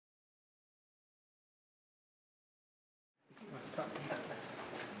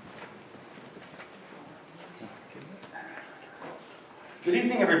Good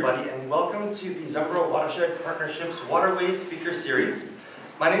evening, everybody, and welcome to the Zumbro Watershed Partnerships Waterways Speaker Series.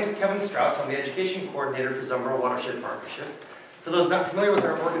 My name is Kevin Strauss. I'm the Education Coordinator for Zumbro Watershed Partnership. For those not familiar with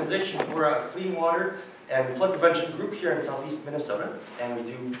our organization, we're a clean water and flood prevention group here in southeast Minnesota, and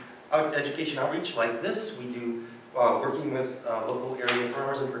we do education outreach like this. We do working with local area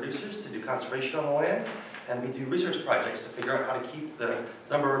farmers and producers to do conservation on the land, and we do research projects to figure out how to keep the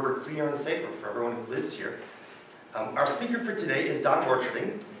Zumbro River cleaner and safer for everyone who lives here. Our speaker for today is Don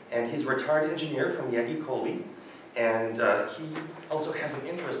Borcherding, and he's a retired engineer from Yagi Coley, and he also has an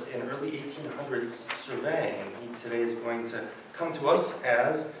interest in early 1800s surveying, and he today is going to come to us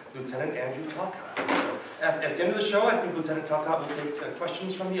as Lieutenant Andrew Talcott. So at the end of the show, I think Lieutenant Talcott will take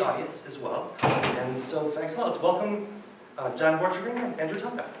questions from the audience as well. And so thanks a lot. Let's welcome John Borcherding and Andrew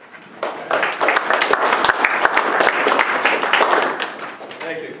Talcott.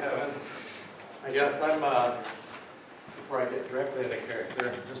 Thank you, Kevin. I guess before I get directly into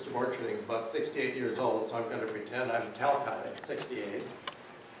character, Mr. Borcherding is about 68 years old, so I'm going to pretend I'm Talcott at 68.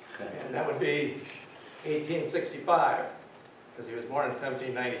 And that would be 1865, because he was born in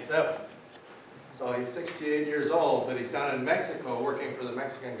 1797. So he's 68 years old, but he's down in Mexico working for the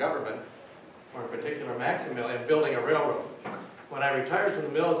Mexican government, or in particular Maximilian, building a railroad. When I retired from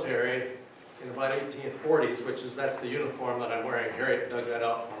the military in about 1840s, that's the uniform that I'm wearing. Harriet dug that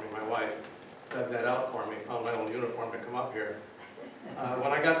out for me, my wife. Dug that out for me, found my old uniform to come up here.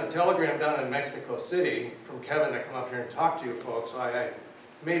 When I got the telegram down in Mexico City from Kevin to come up here and talk to you folks, I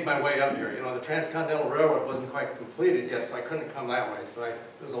made my way up here. You know, the Transcontinental Railroad wasn't quite completed yet, so I couldn't come that way. So it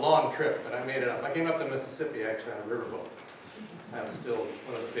was a long trip, but I made it up. I came up to Mississippi, actually, on a riverboat. That was still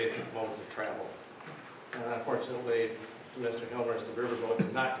one of the basic modes of travel. And unfortunately, to Mr. Hilmer's, the riverboat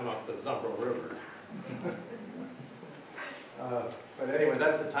did not come up the Zumbro River. But anyway,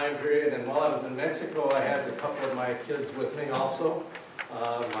 that's the time period, and while I was in Mexico, I had a couple of my kids with me also.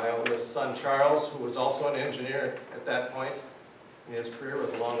 My oldest son, Charles, who was also an engineer at that point in his career,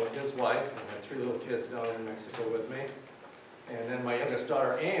 was along with his wife, and had 3 little kids down in Mexico with me. And then my youngest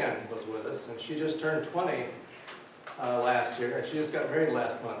daughter, Ann, was with us, and she just turned 20 last year, and she just got married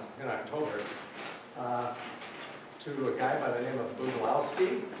last month, in October, to a guy by the name of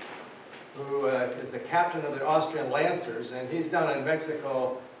Budlowski, who is the captain of the Austrian Lancers, and he's down in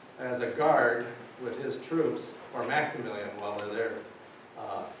Mexico as a guard with his troops for Maximilian while they're there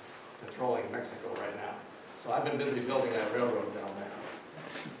controlling Mexico right now. So I've been busy building that railroad down there.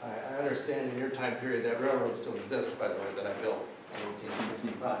 I understand in your time period that railroad still exists, by the way, that I built in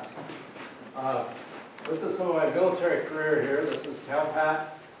 1865. This is some of my military career here. This is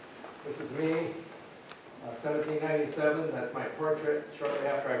Talcott. This is me. 1797, that's my portrait shortly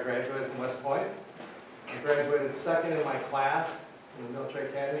after I graduated from West Point. I graduated second in my class in the military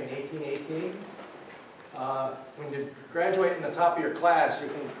academy in 1818. When you graduate in the top of your class, you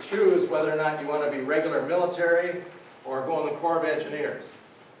can choose whether or not you want to be regular military or go in the Corps of Engineers.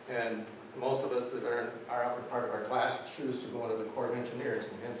 And most of us that are in our upper part of our class choose to go into the Corps of Engineers,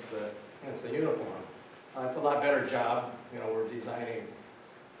 and hence the uniform. It's a lot better job. You know, we're designing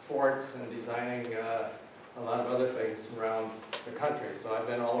forts and designing a lot of other things around the country. So I've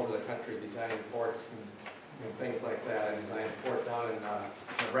been all over the country designing forts and things like that. I designed a fort down in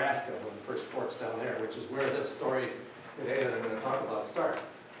Nebraska, one of the first forts down there, which is where this story today that I'm going to talk about starts.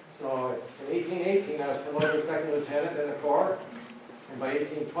 So in 1818, I was promoted to second lieutenant in the Corps, and by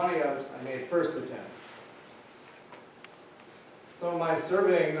 1820, I made first lieutenant. So my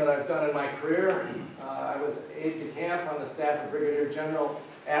surveying that I've done in my career, I was aide-de-camp on the staff of Brigadier General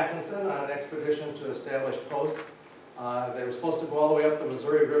Atkinson on an expedition to establish posts. They were supposed to go all the way up the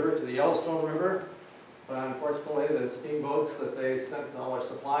Missouri River to the Yellowstone River, but unfortunately the steamboats that they sent all their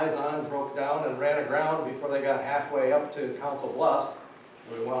supplies on broke down and ran aground before they got halfway up to Council Bluffs.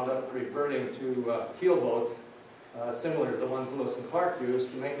 We wound up reverting to keel boats, similar to the ones Lewis and Clark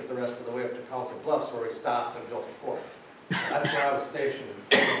used, to make it the rest of the way up to Council Bluffs, where we stopped and built a fort. That's where I was stationed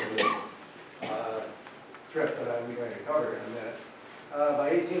in the trip that I'm going to cover in a minute. By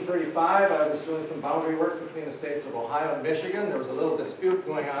 1835, I was doing some boundary work between the states of Ohio and Michigan. There was a little dispute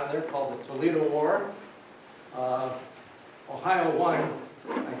going on there called the Toledo War. Ohio won,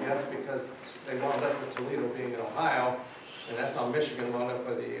 I guess, because they wound up with Toledo being in Ohio, and that's how Michigan wound up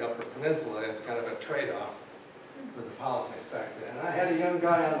with the Upper Peninsula. It's kind of a trade-off for the politics back then. And I had a young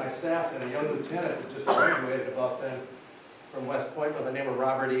guy on my staff and a young lieutenant that just graduated about then from West Point by the name of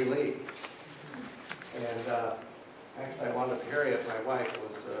Robert E. Lee. And actually, I wound up Harriet, my wife,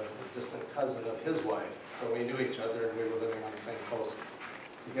 was a distant cousin of his wife. So we knew each other, and we were living on the same coast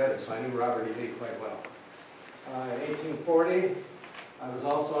together. So I knew Robert E. Lee quite well. In 1840, I was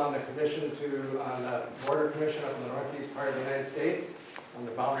also on the commission on the Border Commission up in the northeast part of the United States. on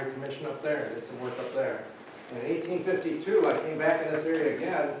the Boundary Commission up there, did some work up there. In 1852, I came back in this area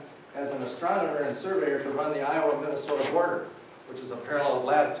again as an astronomer and surveyor to run the Iowa-Minnesota border, which is a parallel of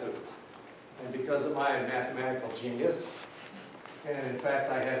latitude. And because of my mathematical genius, and in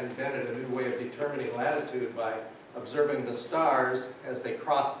fact I had invented a new way of determining latitude by observing the stars as they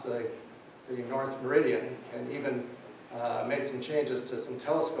crossed the North Meridian, and even made some changes to some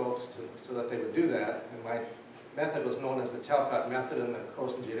telescopes so that they would do that. And my method was known as the Talcott method, and the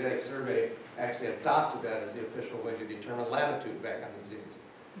Coast and Geodetic Survey actually adopted that as the official way to determine latitude back on these days.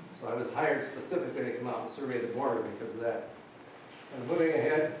 So I was hired specifically to come out and survey the border because of that. And moving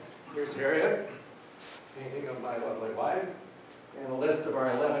ahead, here's Harriet, painting of my lovely wife, and a list of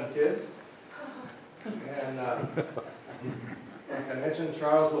our 11 kids. And like I mentioned,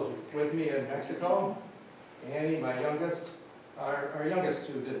 Charles was with me in Mexico. Annie, my youngest, our youngest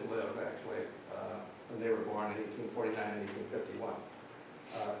two didn't live actually when they were born in 1849 and 1851.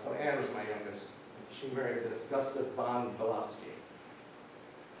 So Anne was my youngest. She married this Gustav von Belowski.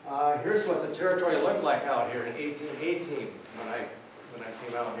 Here's what the territory looked like out here in 1818 when I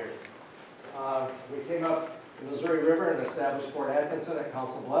came out here. We came up the Missouri River and established Fort Atkinson at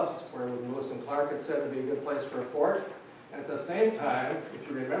Council Bluffs, where Lewis and Clark had said it would be a good place for a fort. At the same time, if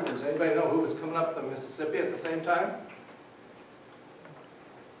you remember, does anybody know who was coming up the Mississippi at the same time?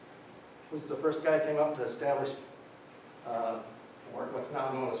 Who's the first guy who came up to establish what's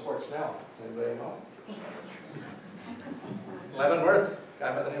now known as Fort Snell? Anybody know? Leavenworth,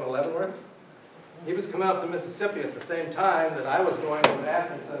 guy by the name of Leavenworth. He was coming up the Mississippi at the same time that I was going from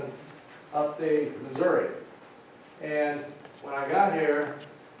Atkinson up the Missouri. And when I got here,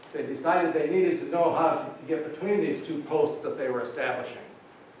 they decided they needed to know how to get between these two posts that they were establishing.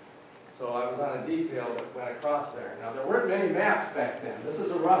 So I was on a detail that went across there. Now, there weren't many maps back then. This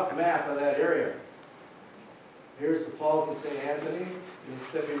is a rough map of that area. Here's the Falls of St. Anthony,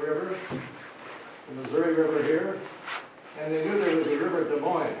 Mississippi River, the Missouri River here, and they knew there was a River Des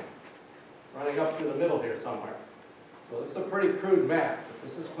Moines running up through the middle here somewhere. So it's a pretty crude map, but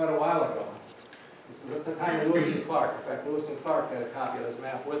this is quite a while ago. This is at the time of Lewis and Clark. In fact, Lewis and Clark had a copy of this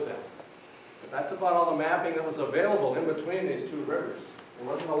map with them. But that's about all the mapping that was available in between these two rivers. There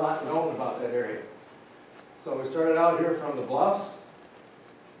wasn't a lot known about that area. So we started out here from the Bluffs,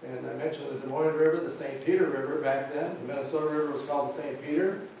 and I mentioned the Des Moines River, the St. Peter River back then. The Minnesota River was called the St.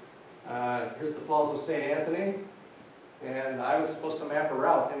 Peter. Here's the Falls of St. Anthony, and I was supposed to map a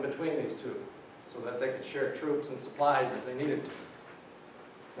route in between these two so that they could share troops and supplies if they needed to.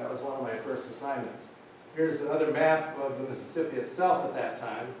 So that was one of my first assignments. Here's another map of the Mississippi itself at that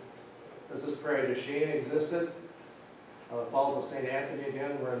time. This is Prairie du Chien existed. The Falls of St. Anthony,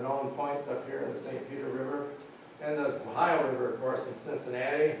 again, were a known point up here in the St. Peter River. And the Ohio River, of course, in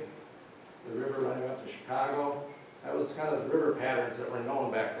Cincinnati. The river running up to Chicago. That was kind of the river patterns that were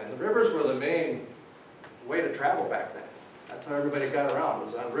known back then. The rivers were the main way to travel back then. That's how everybody got around. It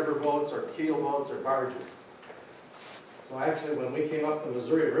was on river boats or keel boats or barges. So actually, when we came up the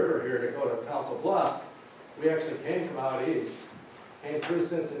Missouri River here to go to Council Bluffs, we actually came from out east, came through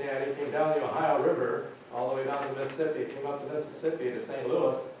Cincinnati, came down the Ohio River, all the way down to Mississippi, came up the Mississippi to St.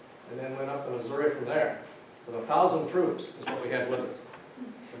 Louis, and then went up to Missouri from there. With 1,000 troops is what we had with us,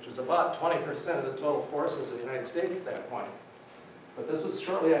 which was about 20% of the total forces of the United States at that point. But this was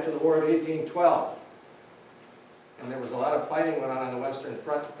shortly after the War of 1812. And there was a lot of fighting going on the Western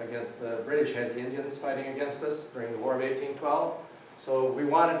Front against the British had Indians fighting against us during the War of 1812. So we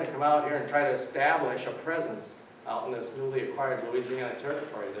wanted to come out here and try to establish a presence out in this newly acquired Louisiana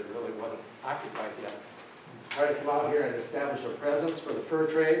territory that really wasn't occupied yet. Try to come out here and establish a presence for the fur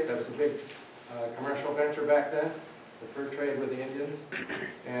trade. That was a big commercial venture back then, the fur trade with the Indians,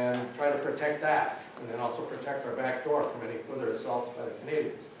 and try to protect that, and then also protect our back door from any further assaults by the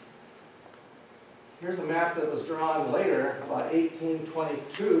Canadians. Here's a map that was drawn later, about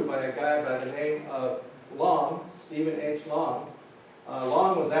 1822, by a guy by the name of Long, Stephen H. Long.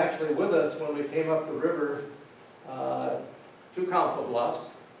 Long was actually with us when we came up the river to Council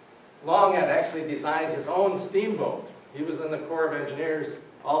Bluffs. Long had actually designed his own steamboat. He was in the Corps of Engineers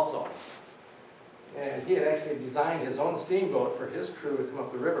also. And he had actually designed his own steamboat for his crew to come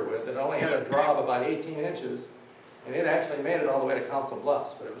up the river with. It only had a draw of about 18 inches, and it actually made it all the way to Council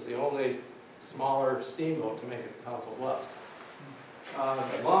Bluffs, but it was the only smaller steamboat to make it to Council Bluffs.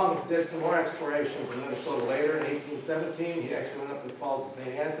 Long did some more explorations in Minnesota later. In 1817, he actually went up to the Falls of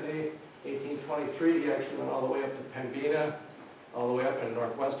St. Anthony. 1823, he actually went all the way up to Pembina, all the way up in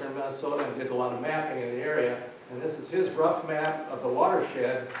northwestern Minnesota, and did a lot of mapping in the area. And this is his rough map of the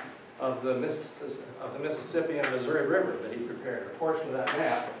watershed of the Mississippi and Missouri River that he prepared, a portion of that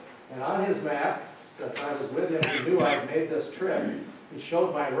map. And on his map, since I was with him, he knew I'd made this trip. he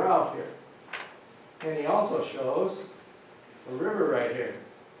showed my route here. And he also shows a river right here.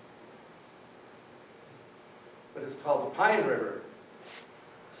 But it's called the Pine River.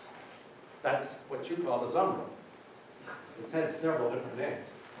 That's what you call the Zumbro. It's had several different names.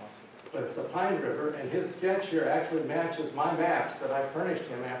 But it's the Pine River, and his sketch here actually matches my maps that I furnished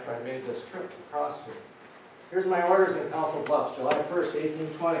him after I made this trip across here. Here's my orders in Council Bluffs, July 1st,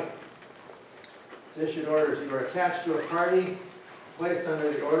 1820. It's issued orders. You are attached to a party placed under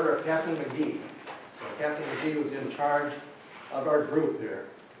the order of Captain McGee. So Captain McGee was in charge of our group here.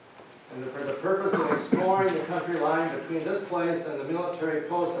 And for the purpose of exploring the country line between this place and the military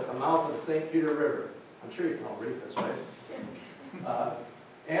post at the mouth of the St. Peter River. I'm sure you can all read this, right?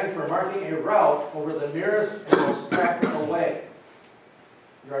 And for marking a route over the nearest and most practical way.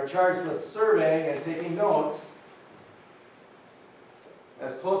 You are charged with surveying and taking notes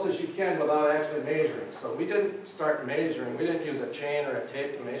as close as you can without actually measuring. So we didn't start measuring. We didn't use a chain or a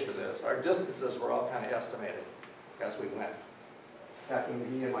tape to measure this. Our distances were all kind of estimated as we went. Captain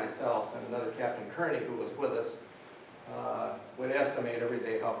McGee and myself and another Captain Kearney, who was with us, would estimate every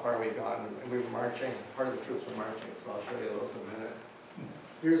day how far we'd gone. And we were marching. Part of the troops were marching, so I'll show you those in a minute.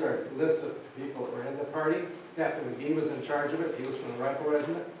 Here's our list of people that were in the party. Captain McGee was in charge of it. He was from the Rifle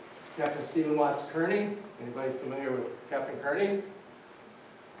Regiment. Captain Stephen Watts Kearney. Anybody familiar with Captain Kearney?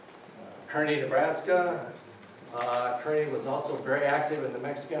 Kearney, Nebraska. Kearney was also very active in the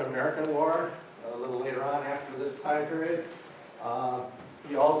Mexican-American War a little later on after this time period.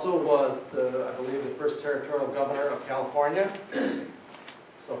 He also was, I believe, the first territorial governor of California.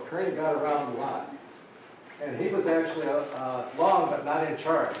 So Kearney got around a lot. And he was actually long but not in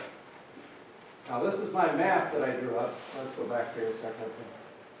charge. Now this is my map that I drew up. Let's go back here a second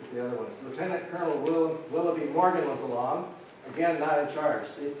with the other ones. Lieutenant Colonel Willoughby Morgan was along. Again, not in charge.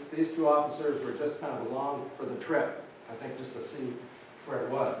 These two officers were just kind of along for the trip, I think just to see where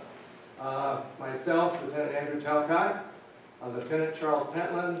it was. Myself, Lieutenant Andrew Talcott, Lieutenant Charles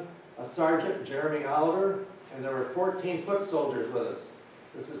Pentland, a Sergeant, Jeremy Oliver, and there were 14 foot soldiers with us.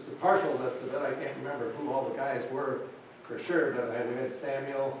 This is the partial list of it. I can't remember who all the guys were for sure, but we had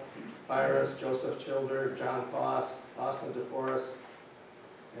Samuel Virus, Joseph Childer, John Foss, Austin DeForest.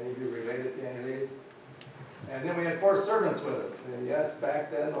 Any of you related to any of these? And then we had 4 servants with us. And yes,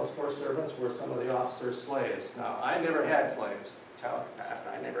 back then, those 4 servants were some of the officers' slaves. Now, I never had slaves.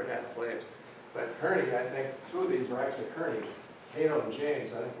 I never had slaves. But Kearney, I think 2 of these were actually Kearney's. Cato and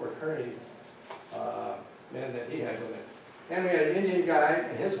James, I think, were Kearney's men that he had with him. And we had an Indian guy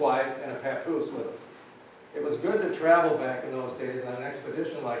and his wife and a papoose with us. It was good to travel back in those days on an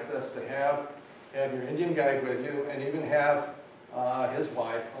expedition like this, to have your Indian guide with you and even have his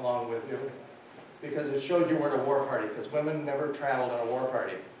wife along with you, because it showed you weren't a war party, because women never traveled in a war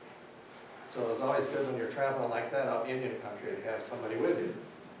party. So it was always good when you're traveling like that out in Indian country to have somebody with you.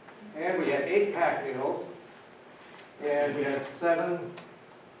 And we had 8 pack mules, and we had 7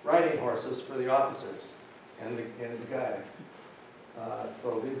 riding horses for the officers and the guide.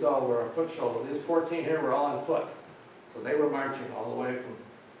 So these all were a foot shoulder. These 14 here were all on foot. So they were marching all the way from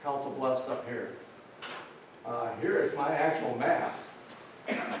Council Bluffs up here. Here is my actual map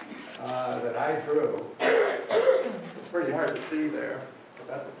that I drew. It's pretty hard to see there, but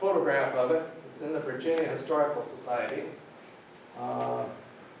that's a photograph of it. It's in the Virginia Historical Society. So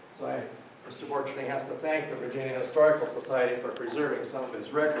Mr. Borcherding has to thank the Virginia Historical Society for preserving some of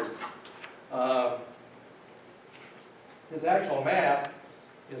his records. His actual map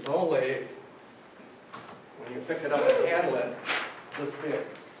is only, when you pick it up and handle it, this big.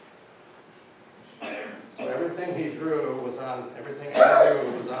 So everything he drew was on,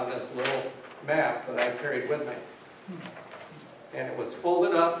 this little map that I carried with me. And it was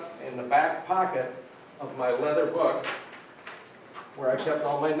folded up in the back pocket of my leather book, where I kept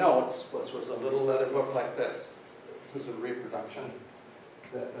all my notes, which was a little leather book like this. This is a reproduction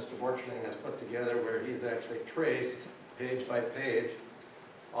that Mr. Borcherding has put together, where he's actually traced, page by page,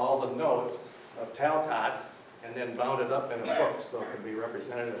 all the notes of Talcott's, and then bound it up in a book so it could be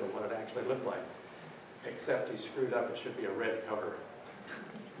representative of what it actually looked like. Except he screwed up, it should be a red cover.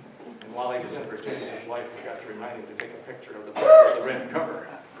 And while he was in Virginia, his wife forgot to remind him to take a picture of the book with the red cover.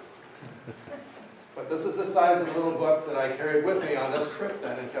 But this is the size of the little book that I carried with me on this trip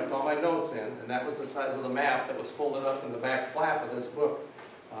then and kept all my notes in, and that was the size of the map that was folded up in the back flap of this book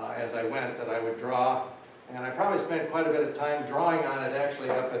as I went, that I would draw. And I probably spent quite a bit of time drawing on it actually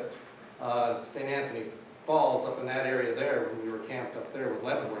up at St. Anthony Falls, up in that area there when we were camped up there with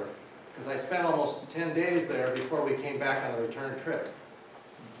Leavenworth. Because I spent almost 10 days there before we came back on the return trip,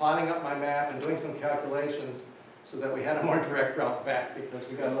 plotting up my map and doing some calculations so that we had a more direct route back, because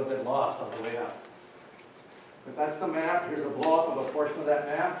we got a little bit lost on the way out. But that's the map. Here's a blow-up of a portion of that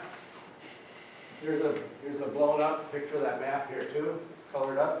map. Here's a blown up picture of that map here too,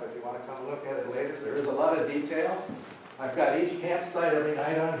 colored up if you want to come look at it later. There is a lot of detail. I've got each campsite every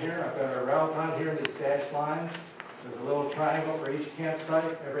night on here. I've got a route on here in these dashed lines. There's a little triangle for each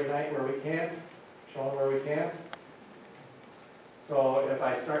campsite every night where we camp, showing where we camp. So if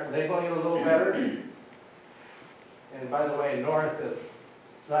I start labeling it a little better, and by the way, north is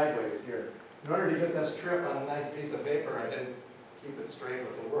sideways here. In order to get this trip on a nice piece of paper, I didn't keep it straight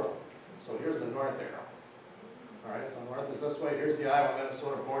with the world. So here's the north arrow. All right, so north is this way. Here's the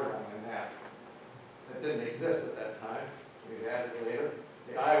Iowa-Minnesota border on my map. That didn't exist at that time. We added it later.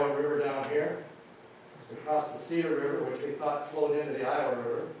 The Iowa River down here. We crossed the Cedar River, which we thought flowed into the Iowa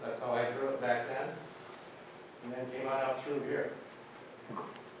River. That's how I drew it back then. And then came on up through here.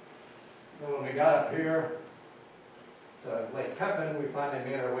 Then when we got up here to Lake Pepin, we finally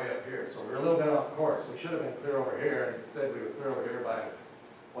made our way up here. So we were a little bit off course. We should have been clear over here, and instead we were clear over here by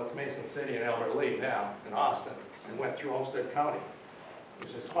what's Mason City and Albert Lee now, in Austin, and went through Olmsted County,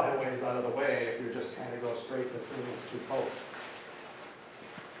 which is quite a ways out of the way if you're just trying to go straight between these two coasts.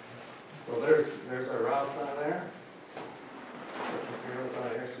 So there's our routes on there. Put some arrows on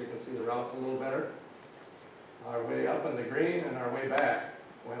here so you can see the routes a little better. Our way up in the green and our way back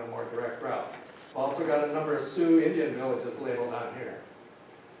went a more direct route. Also got a number of Sioux Indian villages labeled on here,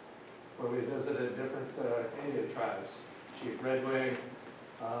 where we visited different Indian tribes. Chief Redwing,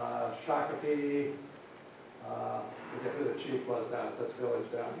 Shakopee, forget who the chief was down at this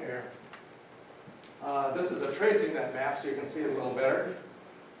village down here. This is a tracing net map so you can see it a little better.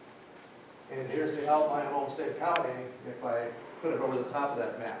 And here's the outline of Olmsted County if I put it over the top of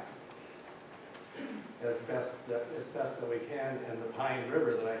that map as best that we can, and the Pine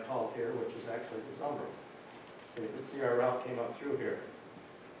River that I called here, which is actually the Zumbro. So you can see our route came up through here.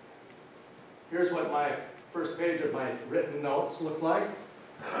 Here's what my first page of my written notes look like.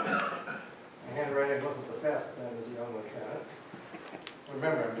 My handwriting wasn't the best then as a young lieutenant.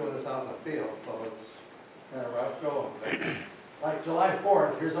 Remember, I'm doing this out in the field, so it's kind of rough going. Like July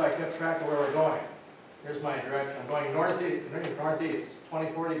 4th, here's how I kept track of where we're going. Here's my direction. I'm going northeast,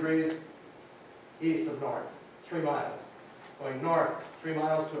 24 degrees east of north, 3 miles. Going north, 3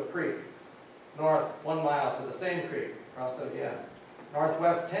 miles to a creek. North, 1 mile to the same creek, crossed it again.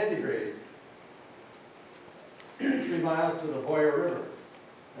 Northwest, 10 degrees, 3 miles to the Boyer River.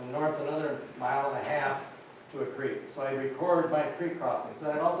 And north, another 1.5 miles to a creek. So I record my creek crossings.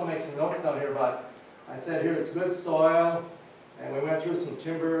 And I also make some notes down here about, I said here it's good soil, and we went through some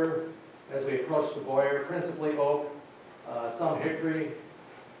timber as we approached the Boyer, principally oak, some hickory.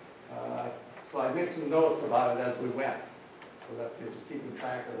 So I made some notes about it as we went, so that you're just keeping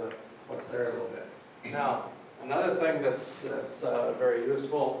track of what's there a little bit. Now, another thing that's very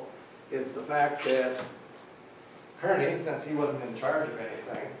useful is the fact that Kearney, since he wasn't in charge of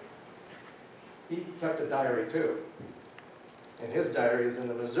anything, he kept a diary too. And his diary is in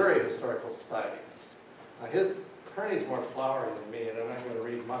the Missouri Historical Society. Now Kearney's more flowery than me, and I'm not going to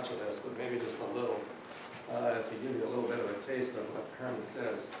read much of this, but maybe just a little, to give you a little bit of a taste of what Kearney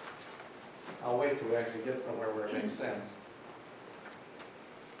says. I'll wait till we actually get somewhere where it makes sense.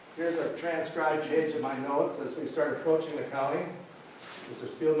 Here's a transcribed page of my notes as we start approaching the county. This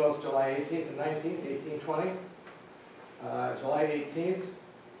is field notes July 18th and 19th, 1820. July 18th,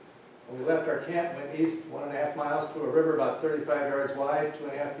 when we left our camp, went east 1.5 miles to a river about 35 yards wide,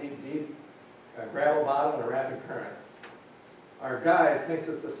 2.5 feet deep, a gravel bottom and a rapid current. Our guide thinks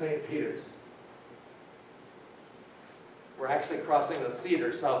it's the St. Peter's. We're actually crossing the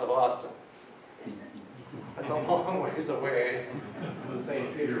Cedar south of Austin. That's a long ways away from the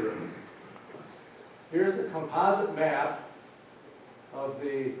St. Peter River. Here's a composite map of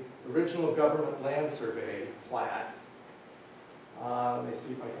the original government land survey plats. Let me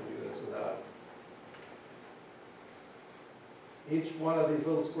see if I can do this without. Each one of these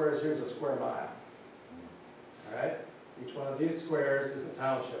little squares here is a square mile. All right? Each one of these squares is a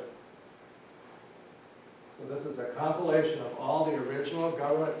township. So this is a compilation of all the original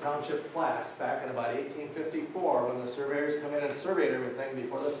government township plats back in about 1854 when the surveyors come in and surveyed everything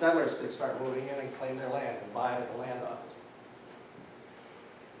before the settlers could start moving in and claim their land and buy it at the land office.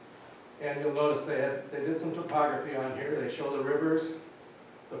 And you'll notice they did some topography on here. They show the rivers.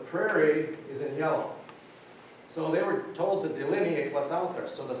 The prairie is in yellow. So they were told to delineate what's out there.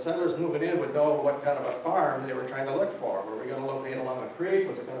 So the settlers moving in would know what kind of a farm they were trying to look for. Were we going to locate along a creek?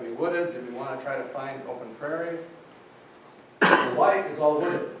 Was it going to be wooded? Did we want to try to find open prairie? The white is all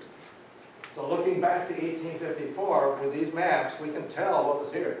wooded. So looking back to 1854, with these maps, we can tell what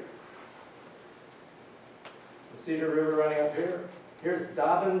was here. The Cedar River running up here. Here's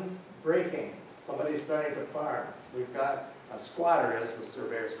Dobbin's Breaking. Somebody's starting to farm. We've got a squatter, as the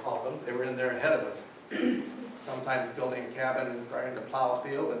surveyors call them. They were in there ahead of us. Sometimes building a cabin and starting to plow a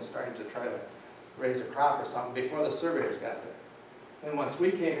field and starting to try to raise a crop or something before the surveyors got there. And once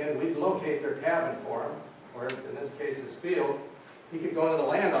we came in, we'd locate their cabin for him, or in this case his field. He could go into the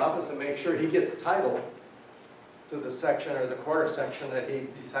land office and make sure he gets title to the section or the quarter section that he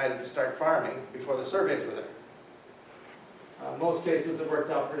decided to start farming before the surveys were there. Most cases it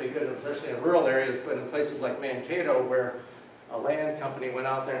worked out pretty good, especially in rural areas, but in places like Mankato where a land company went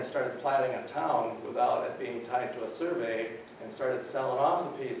out there and started platting a town without it being tied to a survey and started selling off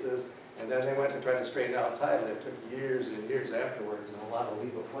the pieces, and then they went to try to straighten out title. It took years and years afterwards and a lot of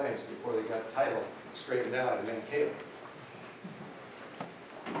legal claims before they got title straightened out in Mankato.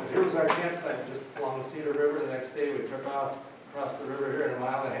 But here was our campsite just along the Cedar River. The next day we took off across the river here in 1.5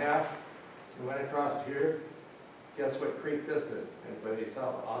 miles. We went across here. Guess what creek this is? Anybody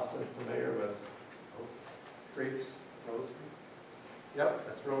south of Austin familiar with creeks? Rose Creek? Yep,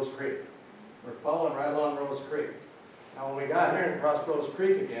 that's Rose Creek. We're following right along Rose Creek. Now when we got here and crossed Rose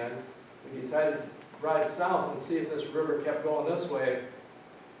Creek again, we decided to ride south and see if this river kept going this way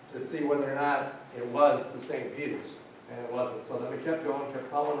to see whether or not it was the St. Peter's. And it wasn't. So then we kept going,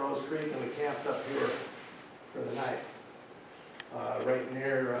 kept following Rose Creek, and we camped up here for the night, right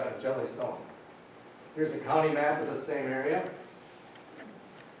near Jellystone. Here's a county map of the same area,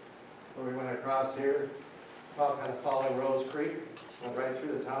 where we went across here, kind of following Rose Creek, went right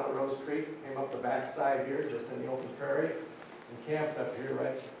through the town of Rose Creek, came up the backside here, just in the open prairie, and camped up here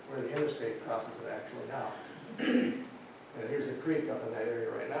right where the interstate crosses it actually now. And here's a creek up in that area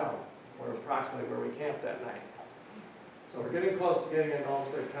right now, or approximately where we camped that night. So we're getting close to getting into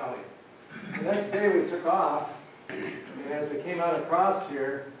Olmsted County. The next day we took off, and as we came out across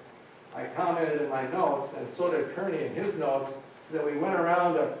here, I commented in my notes, and so did Kearney in his notes, that we went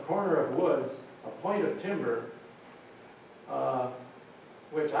around a corner of woods, a point of timber,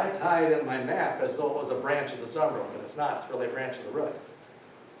 which I tied in my map as though it was a branch of the Zumbro, but it's not. It's really a branch of the root.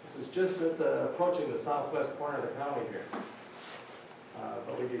 This is just at approaching the southwest corner of the county here.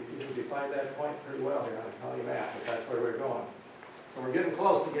 But we did define that point pretty well here on the county map, if that's where we're going. So we're getting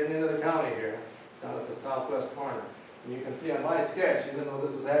close to getting into the county here, down at the southwest corner. And you can see on my sketch, even though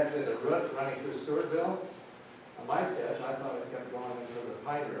this is actually the root running through Stewartville, on my sketch I thought it kept going into the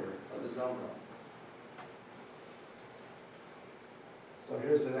Pine River of the Zumbro. So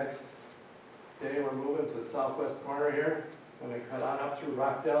here's the next day. We're moving to the southwest corner here, and we cut on up through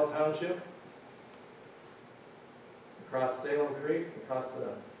Rockdale Township, across Salem Creek, across the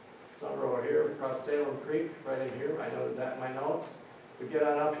Zumbro over here, across Salem Creek, right in here. I noted that in my notes. We get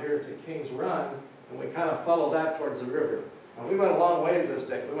on up here to King's Run, and we kind of follow that towards the river. And we went a long ways this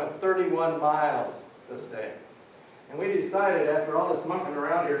day. We went 31 miles this day. And we decided, after all this monkeying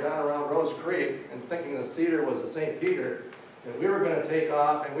around here, down around Rose Creek, and thinking the Cedar was a St. Peter, that we were going to take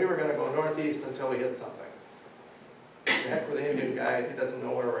off, and we were going to go northeast until we hit something. The heck with the Indian guide, he doesn't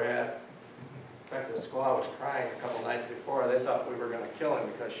know where we're at. In fact, the squaw was crying a couple nights before. They thought we were going to kill him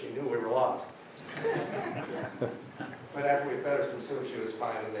because she knew we were lost. But after we fed her some soup, she was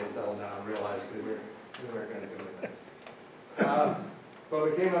fine, and they settled down and realized we weren't going to do anything. But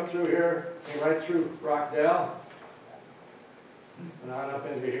we came up through here, came right through Rockdale, and on up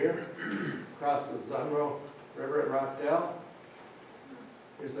into here, across the Zumbro River at Rockdale.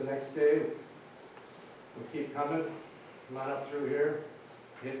 Here's the next day. We keep coming, come on up through here,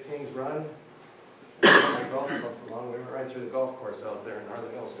 hit King's Run. My golf clubs along. We went right through the golf course out there in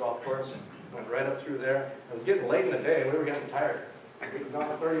Northern Hills Golf Course. Went right up through there. It was getting late in the day, and we were getting tired. We'd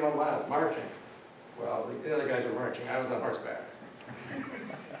gone 31 miles marching. Well, the other guys were marching. I was on horseback.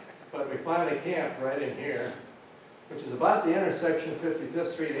 But we finally camped right in here, which is about the intersection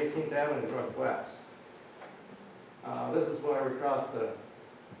 55th Street, 18th Avenue Northwest. This is where we crossed the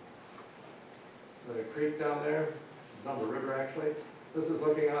creek down there. It's on the river, actually. This is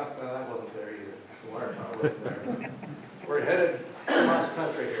looking up. That wasn't there either. The water tower wasn't there. We're headed cross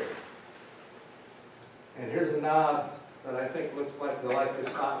country here. And here's a knob that I think looks like the likely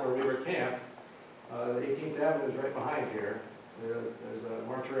spot where we were camped. The 18th Avenue is right behind here. There's a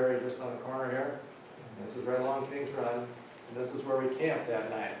mortuary just on the corner here. And this is right along King's Run. And this is where we camped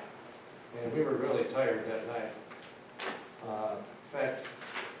that night. And we were really tired that night. In fact,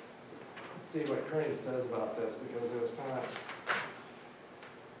 let's see what Kearney says about this, because it was kind of...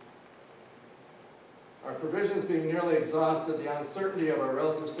 Our provisions being nearly exhausted, the uncertainty of our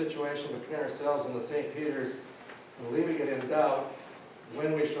relative situation between ourselves and the St. Peter's, and leaving it in doubt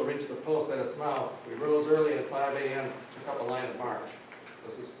when we shall reach the post at its mouth, we rose early at 5 a.m., took up a line of march.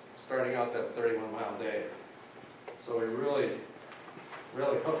 This is starting out that 31-mile day. So we really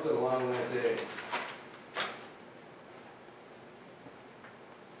Really hooked it along that day.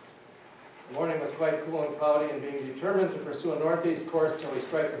 The morning was quite cool and cloudy, and being determined to pursue a northeast course till we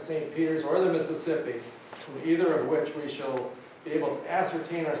strike the St. Peters or the Mississippi, from either of which we shall be able to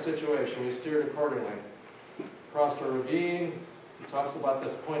ascertain our situation, we steered accordingly. Crossed a ravine. He talks about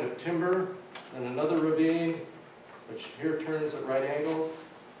this point of timber, and another ravine, which here turns at right angles.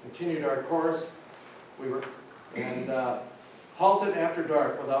 Continued our course. We were halted after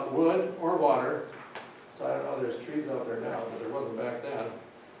dark without wood or water. So I don't know, there's trees out there now, but there wasn't back then.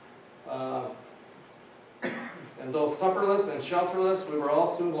 And though supperless and shelterless, we were all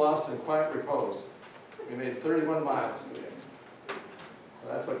soon lost in quiet repose. We made 31 miles today. So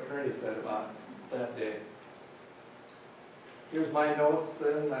that's what Kearney said about that day. Here's my notes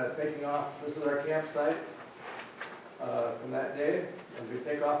then, taking off. This is our campsite from that day. And we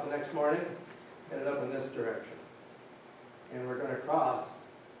take off the next morning, headed up in this direction. And we're going to cross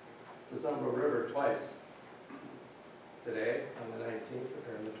the Zumbro River twice today, on the 19th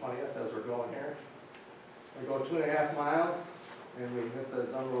or the 20th as we're going here. We go 2.5 miles and we hit the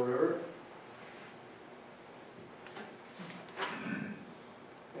Zumbro River.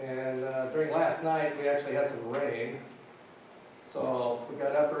 And during last night we actually had some rain. So we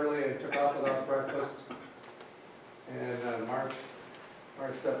got up early and took off without breakfast and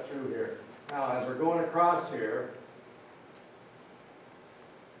marched up through here. Now as we're going across here,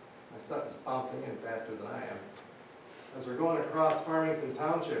 my stuff is bouncing in faster than I am. As we're going across Farmington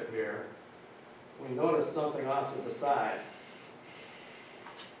Township here, we notice something off to the side.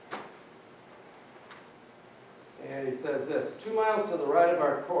 And he says this, 2 miles to the right of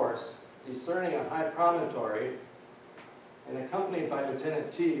our course, discerning a high promontory, and accompanied by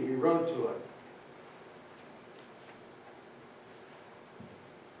Lieutenant T, we rode to it.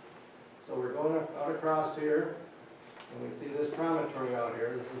 So we're going out across here, and we see this promontory out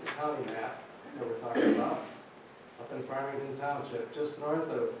here. This is the county map that we're talking about. Up in Farmington Township, just north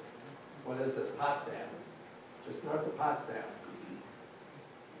of, what is this, Potsdam. Just north of Potsdam.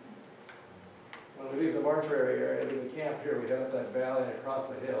 When we leave the mortuary area, leave the camp here, we head up that valley and across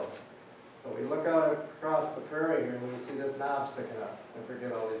the hills. But we look out across the prairie here and we see this knob sticking up. And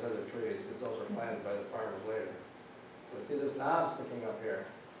forget all these other trees, because those were planted by the farmers later. So we see this knob sticking up here.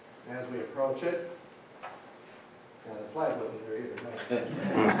 And as we approach it, the flag wasn't there either.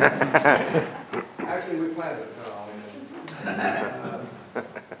 Actually, we planted it.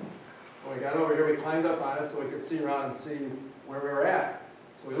 When we got over here, we climbed up on it so we could see around and see where we were at.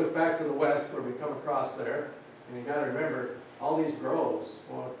 So we look back to the west where we come across there, and you got to remember, all these groves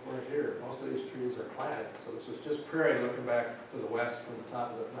weren't here. Most of these trees are planted. So this was just prairie looking back to the west from the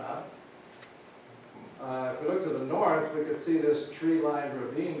top of this knob. If we look to the north, we could see this tree-lined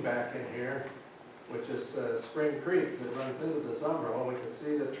ravine back in here, which is Spring Creek that runs into the Zumbro, and we could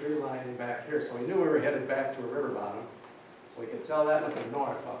see the tree line back here. So we knew we were headed back to a river bottom. So we could tell that looking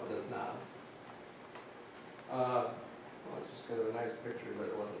north off of this knob. Let's just get a nice picture, but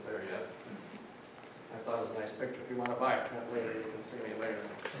it wasn't there yet. I thought it was a nice picture. If you want to buy it later, you can see me later.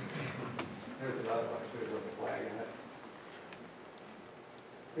 Here's another one too with the flag in it.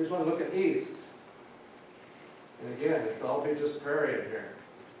 Here's one looking east. And again, it'll all be just prairie in here.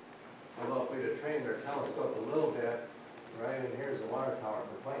 Although if we'd have trained our telescope a little bit, right in here's the water tower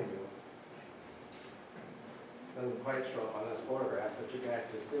for Plainview. Doesn't quite show up on this photograph, but you can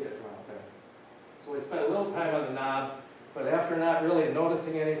actually see it from out there. So we spent a little time on the knob, but after not really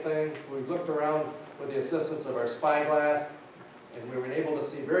noticing anything, we looked around with the assistance of our spyglass, and we were able to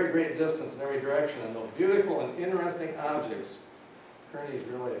see very great distance in every direction, and those beautiful and interesting objects. Kearney's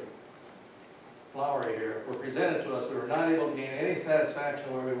really flowery here, were presented to us. We were not able to gain any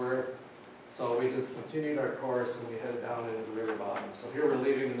satisfaction where we were, so we just continued our course and we headed down into the river bottom. So here we're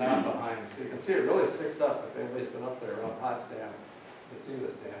leaving the knob behind. So you can see it really sticks up if anybody's been up there around Potsdam. You can see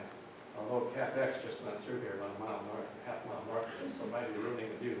this dam. Although CapEx just went through here about a mile north, half a mile north of this, so it might be ruining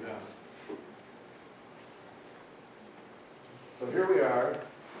the view now. So here we are.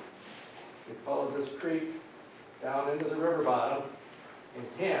 We followed this creek down into the river bottom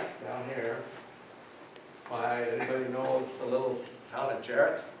and camped down here by, anybody know the little town of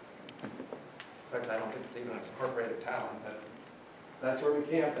Jarrett? In fact, I don't think it's even an incorporated town, but that's where we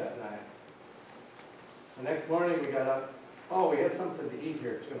camped that night. The next morning we got up. Oh, we had something to eat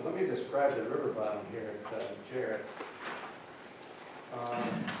here too. Let me describe the river bottom here at Jarrett.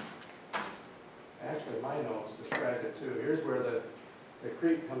 Actually, my notes described it too. Here's where the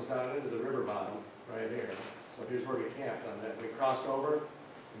creek comes down into the river bottom, right here. So here's where we camped on that. We crossed over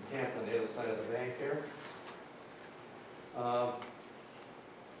and camped on the other side of the bank here.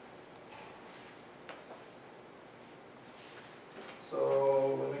 So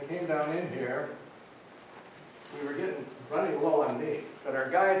came down in here, we were running low on meat, but our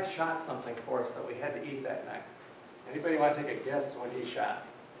guide shot something for us that we had to eat that night. Anybody want to take a guess what he shot?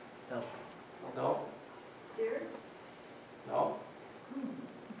 No. No? Deer? No?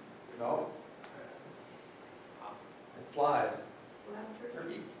 No? It flies. Wild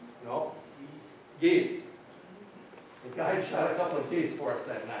Turkey. No? Geese. The guide shot a couple of geese for us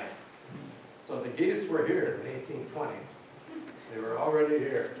that night. So the geese were here in 1820. They were already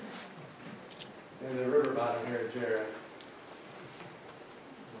here in the river bottom here at Jarrett.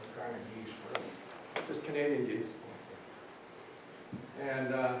 What kind of geese were Just Canadian geese.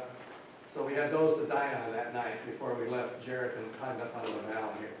 And so we had those to dine on that night before we left Jarrett and climbed up out of the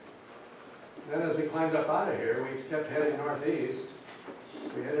valley here. Then as we climbed up out of here, we kept heading northeast.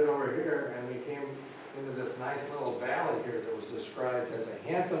 We headed over here and we came into this nice little valley here that was described as a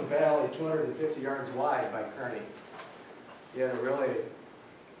handsome valley 250 yards wide by Kearney. He had a really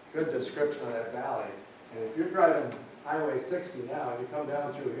good description of that valley. And if you're driving Highway 60 now and you come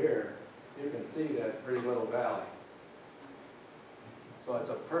down through here, you can see that pretty little valley. So it's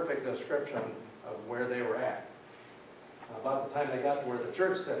a perfect description of where they were at. About the time they got to where the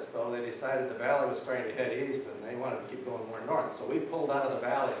church sits, though, they decided the valley was starting to head east and they wanted to keep going more north. So we pulled out of the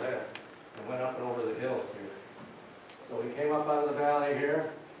valley there and went up and over the hills here. So we came up out of the valley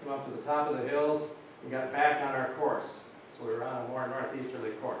here, came up to the top of the hills, and got back on our course. So we were on a more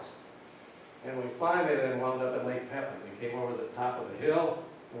northeasterly course. And we finally then wound up at Lake Pepin. We came over the top of the hill,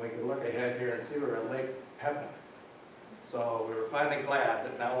 and we could look ahead here and see we were at Lake Pepin. So we were finally glad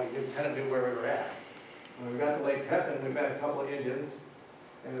that now we kind of knew where we were at. When we got to Lake Pepin, we met a couple of Indians,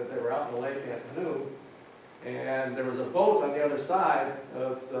 and that they were out in the lake in a canoe. And there was a boat on the other side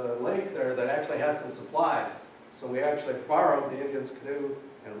of the lake there that actually had some supplies. So we actually borrowed the Indians' canoe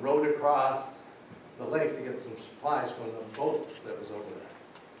and rowed across the lake to get some supplies from the boat that was over there.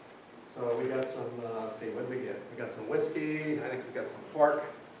 So we got some, let's see, what did we get? We got some whiskey, I think we got some pork,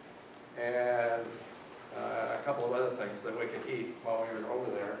 and a couple of other things that we could eat while we were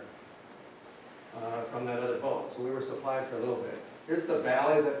over there from that other boat. So we were supplied for a little bit. Here's the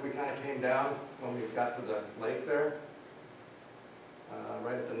valley that we kind of came down when we got to the lake there,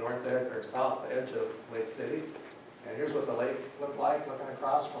 right at the north edge or south edge of Lake City. And here's what the lake looked like looking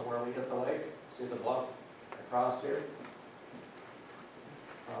across from where we hit the lake. See the bluff across here?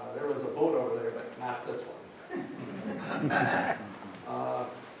 There was a boat over there, but not this one.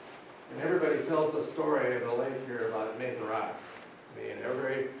 And everybody tells the story of the lake here about it made the rock. I mean,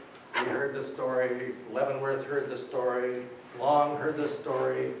 we heard the story, Leavenworth heard the story, Long heard the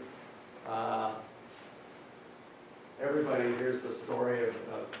story. Everybody hears the story of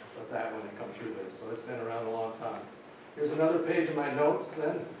that when they come through this, so it's been around a long time. Here's another page of my notes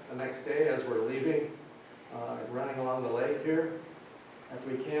then, the next day as we're leaving, running along the lake here. After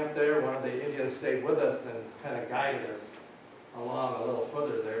we camped there, one of the Indians stayed with us and kind of guided us along a little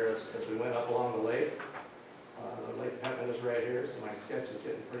further there as we went up along the lake. The Lake Pepin is right here, so my sketch is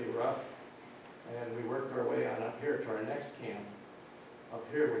getting pretty rough. And we worked our way on up here to our next camp, up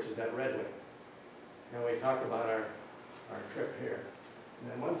here, which is at Redwood. And we talked about our trip here.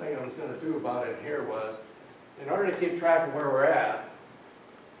 And then one thing I was going to do about it here was, in order to keep track of where we're at,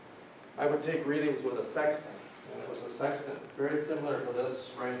 I would take readings with a sextant. And it was a sextant very similar to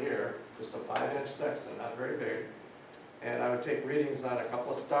this right here, just a 5-inch sextant, not very big. And I would take readings on a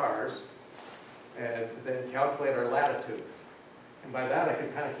couple of stars and then calculate our latitude. And by that I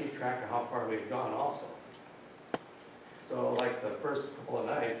could kind of keep track of how far we'd gone also. So like the first couple of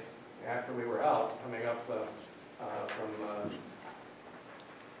nights after we were out, coming up from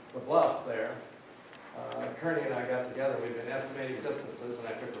the bluff there, Kearney and I got together. We'd been estimating distances, and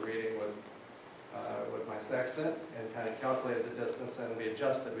I took a reading with my sextant and kind of calculated the distance, and we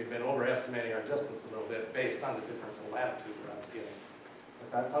adjusted. We'd been overestimating our distance a little bit based on the difference in latitude that I was getting.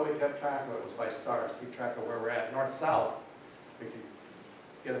 But that's how we kept track of it, was by stars, keep track of where we're at. North-south, we could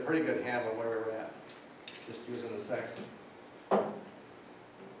get a pretty good handle on where we were at, just using the sextant. And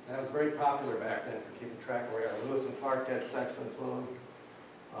that was very popular back then for keeping track of where we are. Lewis and Clark had sextants with them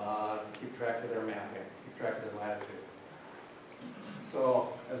to keep track of their mapping, keep track of their latitude.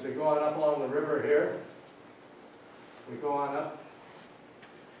 So as we go on up along the river here, we go on up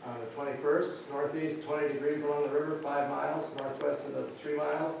on the 21st, northeast 20 degrees along the river, 5 miles, northwest another 3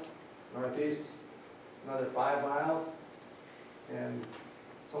 miles, northeast another 5 miles, and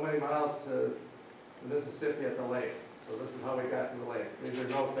so many miles to the Mississippi at the lake. So this is how we got to the lake. These are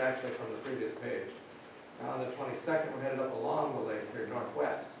notes actually from the previous page. Now on the 22nd, we're headed up along the lake here,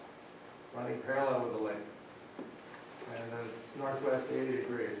 northwest, running parallel with the lake. And then it's northwest 80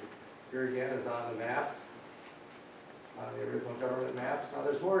 degrees. Here again is on the maps. on the original government maps. Now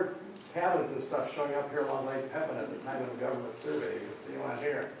there's more cabins and stuff showing up here along Lake Pepin at the time of the government survey. You can see them on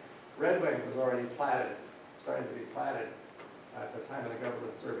here. Red Wing was already platted, starting to be platted at the time of the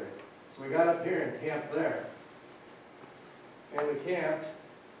government survey. So we got up here and camped there. And we camped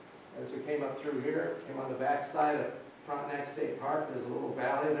as we came up through here, came on the back side of Frontenac State Park. There's a little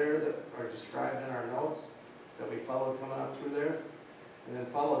valley there that are described in our notes that we followed coming up through there. And then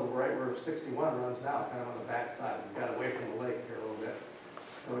followed right where 61 runs now, kind of on the back side. We got away from the lake here a little bit.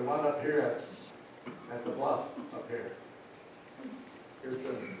 So we wound up here at the bluff up here. Here's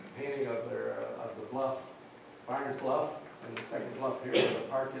the painting of the bluff, Barnes Bluff, and the second bluff here where the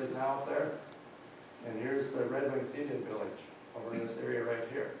park is now up there. And here's the Red Wings Indian Village over in this area right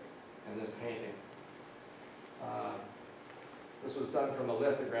here in this painting. This was done from a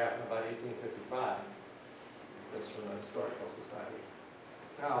lithograph in about 1855. This from the Historical Society.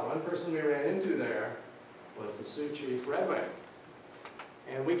 Now, one person we ran into there was the Sioux Chief Red Wing.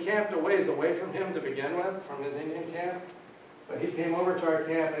 And we camped a ways away from him to begin with, from his Indian camp. But he came over to our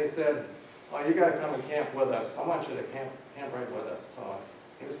camp and he said, "Oh, you got to come and camp with us. I want you to camp right with us." So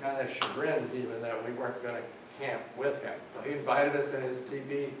he was kind of chagrined even that we weren't going to camp with him. So he invited us in his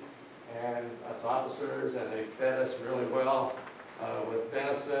teepee and us officers, and they fed us really well with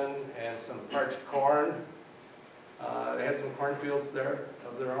venison and some parched corn. They had some cornfields there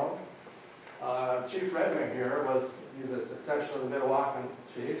of their own. Chief Red Wing here he's a succession of the Mdewakan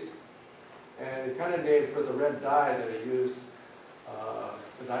chiefs, and he's kind of named for the red dye that he used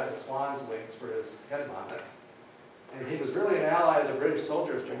to dye the swan's wings for his head bonnet. And he was really an ally of the British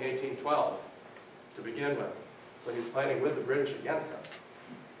soldiers during 1812 to begin with. So he's fighting with the British against us.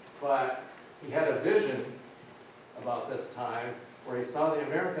 But he had a vision about this time where he saw the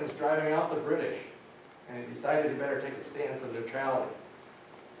Americans driving out the British, and he decided he better take a stance of neutrality.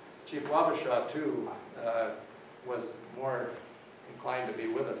 Chief Wabasha, too, was more inclined to be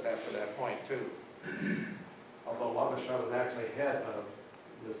with us after that point, too. Although Wabasha was actually head of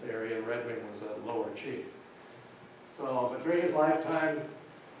this area, Red Wing was a lower chief. So, but during his lifetime,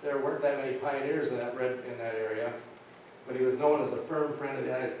 there weren't that many pioneers in that area, but he was known as a firm friend of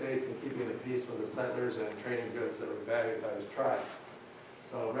the United States in keeping the peace with the settlers and trading goods that were valued by his tribe.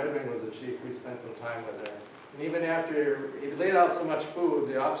 So Red Wing was the chief we spent some time with there. And even after he laid out so much food,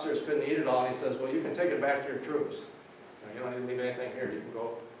 the officers couldn't eat it all, and he says, "Well, you can take it back to your troops. You don't need to leave anything here. You can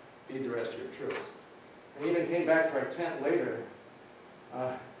go feed the rest of your troops." And he even came back to our tent later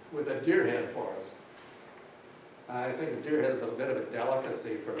with a deer head for us. I think a deer head is a bit of a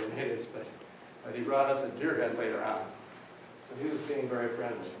delicacy for the natives, but he brought us a deer head later on. So he was being very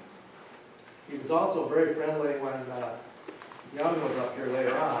friendly. He was also very friendly when Young was up here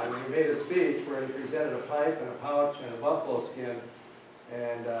later on. He made a speech where he presented a pipe and a pouch and a buffalo skin,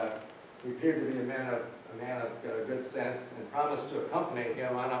 and he appeared to be a man of good sense, and promised to accompany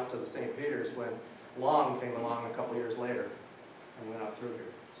him on up to the St. Peter's when Long came along a couple years later and went up through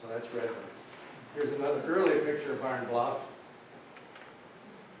here. So that's Red Wing. Here's another early picture of Barn Bluff.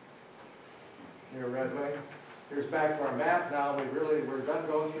 Here, Red Wing. Here's back to our map now. We're done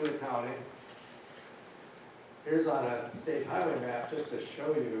going through the county. Here's on a state highway map just to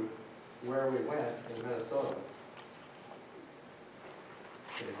show you where we went in Minnesota.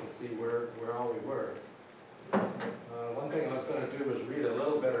 So you can see where all we were. One thing I was going to do was read a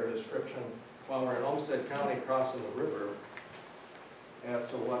little better description while we're in Olmsted County crossing the river as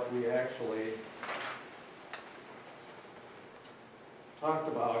to what we actually talked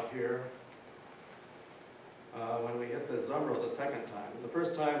about here when we hit the Zumbro the second time. The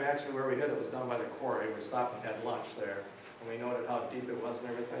first time actually where we hit it was down by the quarry. We stopped and had lunch there, and we noted how deep it was and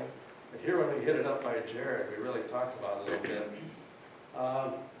everything. But here when we hit it up by Jared, we really talked about it a little bit.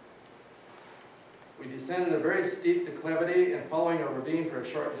 We descended a very steep declivity, and following a ravine for a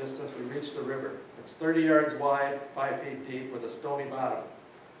short distance, we reached the river. It's 30 yards wide, 5 feet deep, with a stony bottom.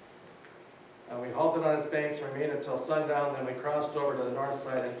 We halted on its banks and remained until sundown, then we crossed over to the north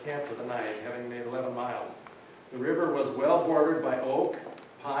side and camped for the night, having made 11 miles. The river was well bordered by oak,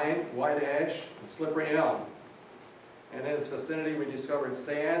 pine, white ash, and slippery elm. And in its vicinity, we discovered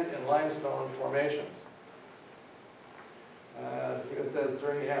sand and limestone formations. It says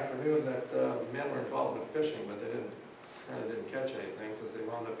during the afternoon that men were involved in fishing, but they didn't catch anything because they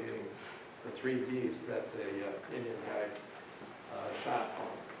wound up eating the 3 geese that the Indian guy shot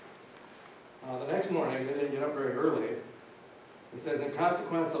for. The next morning, they didn't get up very early. It says, in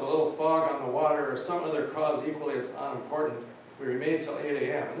consequence of a little fog on the water or some other cause equally as unimportant, we remained till 8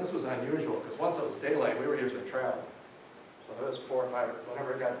 a.m. And this was unusual because once it was daylight, we were usually traveling. So it was 4 or 5,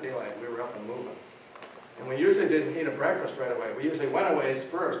 whenever it got daylight, we were up and moving. And we usually didn't eat a breakfast right away. We usually went away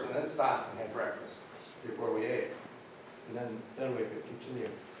first and then stopped and had breakfast before we ate. and then we could continue.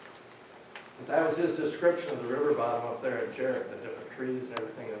 But that was his description of the river bottom up there at Jarrett, the different trees and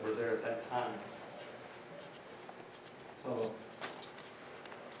everything that were there at that time. So,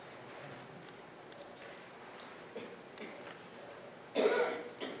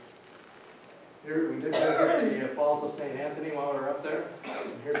 here we did visit the Falls of St. Anthony while we were up there.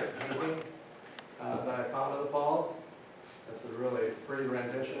 And here's a painting that I found of the falls. That's a really pretty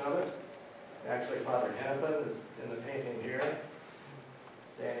rendition of it. Actually, Father Hennepin is in the painting here,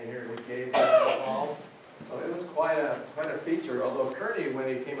 standing here with gazing at the falls. So it was quite a feature, although Kearney, when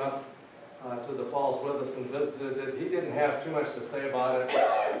he came up to the falls with us and visited it, he didn't have too much to say about it.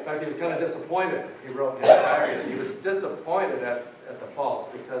 In fact, he was kind of disappointed. He wrote in his diary, he was disappointed at the falls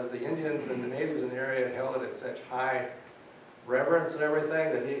because the Indians and the natives in the area had held it at such high reverence and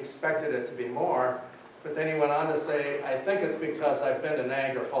everything that he expected it to be more. But then he went on to say, I think it's because I've been to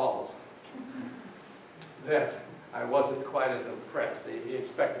Niagara Falls that I wasn't quite as impressed. He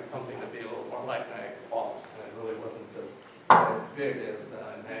expected something to be a little more like Niagara Falls, and it really wasn't as big as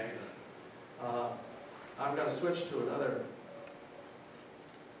Niagara. I'm going to switch to another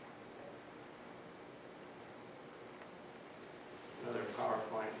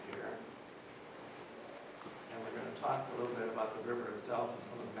PowerPoint here. And we're going to talk a little bit about the river itself and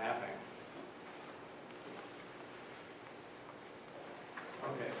some of the mapping.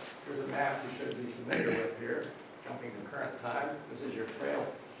 Okay, here's a map you should be familiar with here, jumping to current time. This is your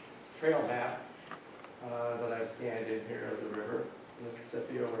trail map that I've scanned in here of the river.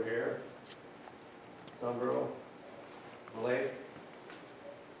 Mississippi over here, Zumbro, the lake,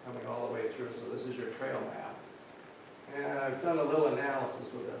 coming all the way through. So this is your trail map. And I've done a little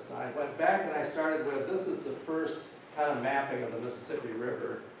analysis with this. Now I went back and I started with, this is the first kind of mapping of the Mississippi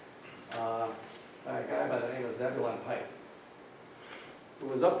River by a guy by the name of Zebulon Pike, who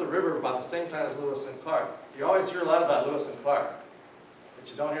was up the river about the same time as Lewis and Clark. You always hear a lot about Lewis and Clark, but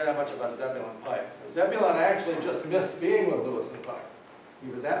you don't hear that much about Zebulon Pike. Zebulon actually just missed being with Lewis and Clark.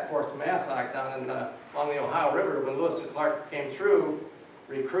 He was at Fort Massac down on the Ohio River when Lewis and Clark came through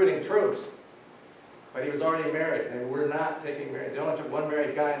recruiting troops. But he was already married, and they were not taking married. They only took one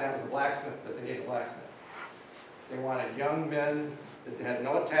married guy, and that was the blacksmith, because they needed a blacksmith. They wanted young men that had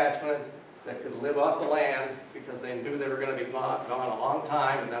no attachment, that could live off the land, because they knew they were going to be gone a long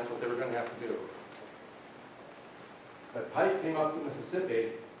time, and that's what they were going to have to do. But Pike came up to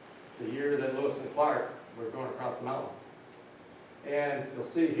Mississippi the year that Lewis and Clark were going across the mountains. And you'll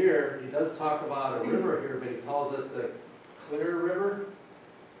see here, he does talk about a river here, but he calls it the Clear River.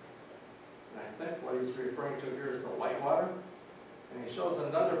 And I think what he's referring to here is the Whitewater. And he shows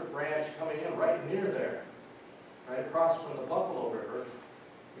another branch coming in right near there, right across from the Buffalo River.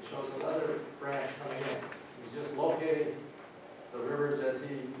 He shows another branch coming in. He's just locating the rivers as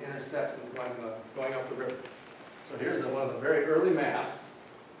he intercepts them going up the river. So here's one of the very early maps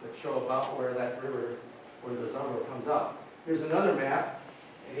that show about where that river, where the Zumbro comes up. Here's another map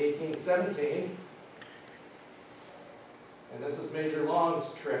in 1817. And this is Major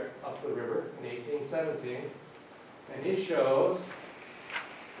Long's trip up the river in 1817. And he shows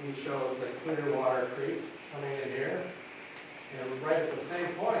the Clearwater Creek coming in here. And right at the same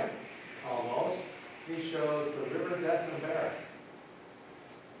point, almost, he shows the River des Embarras.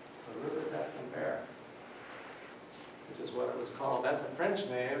 The River des Embarras, which is what it was called. That's a French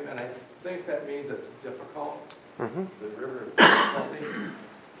name, and I think that means it's difficult. It's a river of difficulty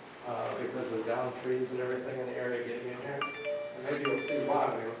because of down trees and everything in the area getting in here. And maybe you'll see why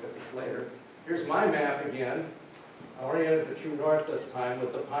when we look at this later. Here's my map again. I oriented to true north this time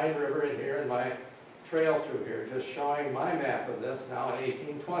with the Pine River in here and my trail through here, just showing my map of this now in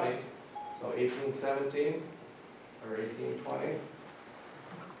 1820. So 1817 or 1820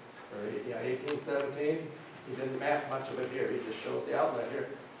 or 1817. He didn't map much of it here. He just shows the outlet here.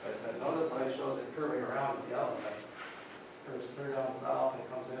 But notice how he shows it curving around at the outlet. Curves clear down south and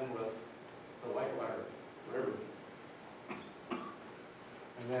comes in with the Whitewater River.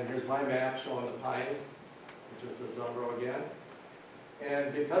 And then here's my map showing the Pine, which is the Zumbro again.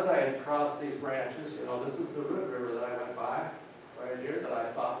 And because I had crossed these branches, this is the root river that I went by right here that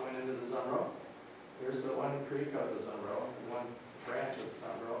I thought went into the Zumbro. Here's the one creek of the Zumbro, one branch of the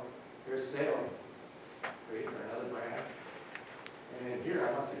Zumbro. Here's Salem Creek, or another branch. And in here,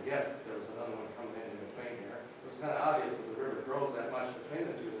 I must have guessed that there was another one coming in between here. It was kind of obvious that the river grows that much between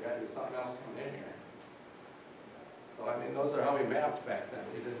the two. There had to be something else coming in here. So, I mean, those are how we mapped back then.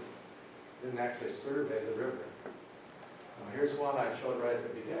 We didn't actually survey the river. Here's one I showed right at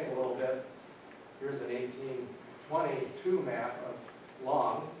the beginning a little bit. Here's an 1822 map of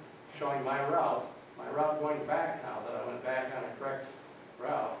Long's showing my route going back now that I went back on a correct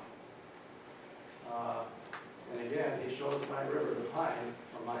route. And again, he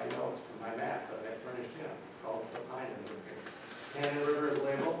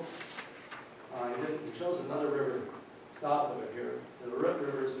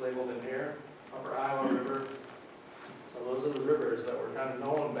rivers that were kind of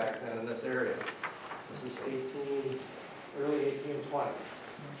known back then in this area. This is early 1820,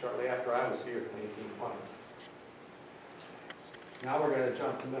 shortly after I was here in 1820. Now we're going to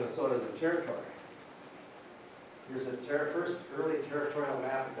jump to Minnesota as a territory. Here's the first early territorial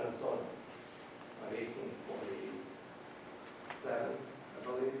map of Minnesota, about 1847, I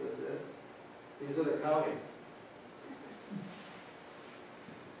believe this is. These are the counties.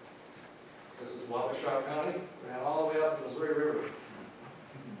 This is Wabasha County, ran all the way up the Missouri River.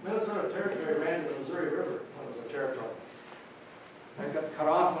 Minnesota Territory ran to the Missouri River when it was a territory. It got cut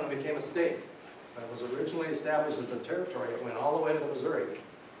off when it became a state. But it was originally established as a territory. It went all the way to the Missouri.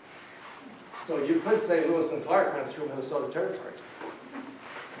 So you could say Lewis and Clark went through Minnesota Territory,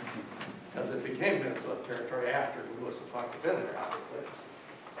 because it became Minnesota Territory after Lewis and Clark had been there, obviously.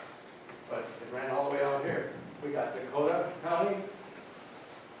 But it ran all the way out here. We got Dakota County,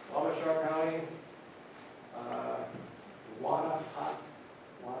 Wabasha County, Wanahata,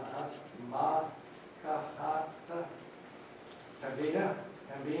 Makahata, Pembina.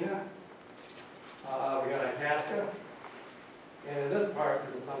 We got Itasca. And in this part,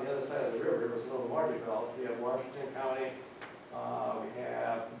 because it's on the other side of the river, it was a little more developed. We have Washington County, we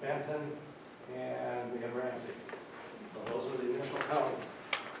have Benton, and we have Ramsey. So those are the initial counties.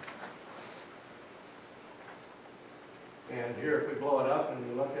 And here, if we blow it up and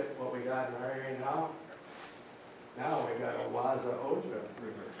we look at what we got in our area now we got a Waza-Oja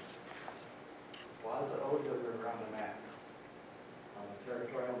River. Waza-Oja River on the map, on the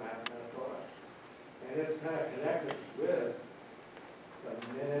territorial map of Minnesota. And it's kind of connected with the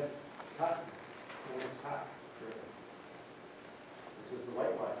Minnesota River, which is the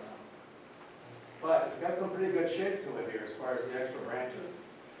whitewater now. But it's got some pretty good shape to it here as far as the extra branches.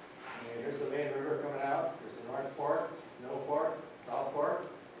 And here's the main river coming out. There's the North Fork, Middle Fork, South Fork.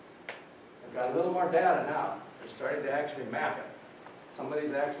 I've got a little more data now. They're starting to actually map it.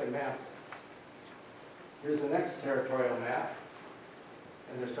 Somebody's actually mapped it. Here's the next territorial map.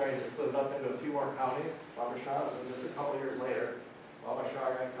 And they're starting to split it up into a few more counties. Wabasha is just a couple years later. Wabasha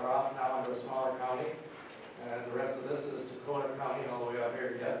got cut off now into a smaller county. And the rest of this is Dakota County all the way out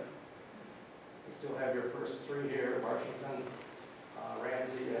here yet. You still have your first three here, Washington,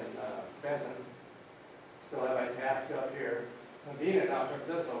 Ramsey, and Benton. Still have Itasca up here. Pembina now took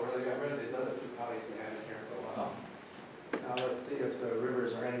this over. They got rid of these other two counties they had in here for a while. Now let's see if the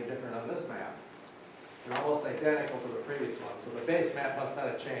rivers are any different on this map. They're almost identical to the previous one. So the base map must not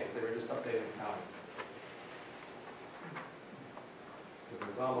have changed. They were just updating the counties.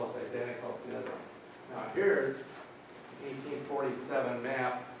 It's almost identical to the other. Now here's the 1847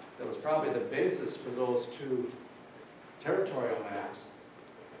 map that was probably the basis for those two territorial maps.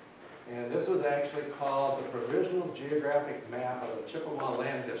 And this was actually called the Provisional Geographic Map of the Chippewa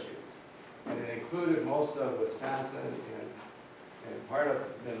Land District. And it included most of Wisconsin and part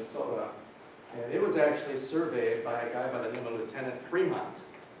of Minnesota. And it was actually surveyed by a guy by the name of Lieutenant Fremont.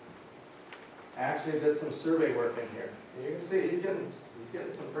 Actually did some survey work in here. And you can see he's getting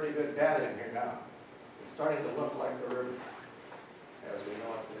some pretty good data in here now. It's starting to look like the river as we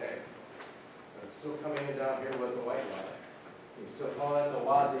know it today. But it's still coming in down here with the whitewater. He's still calling it the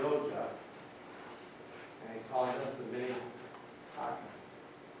Waza-Oja. And he's calling this the Minnehaha.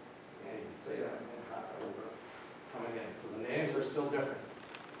 And you can say that Minnehaha River coming in. So the names are still different.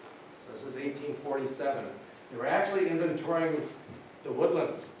 This is 1847. They were actually inventorying the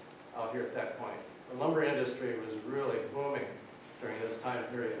woodland out here at that point. The lumber industry was really booming during this time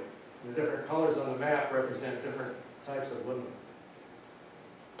period. And the different colors on the map represent different types of woodland.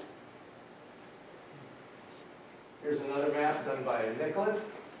 Here's another map done by Nicollet.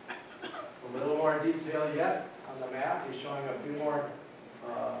 A little more detail yet on the map. He's showing a few more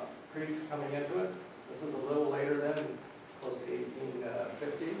creeks coming into it. This is a little later than, close to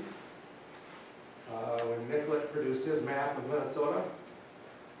 1850s. When Nicollet produced his map of Minnesota.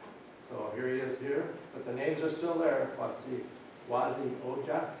 So here he is here. But the names are still there.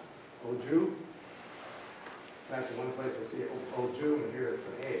 Wazi-Oja, Oju. Actually, one place I see Oju, and here it's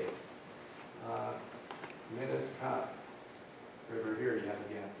an A. Minnesota River here you have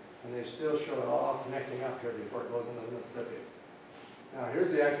again. And they still show it all connecting up here before it goes into the Mississippi. Now here's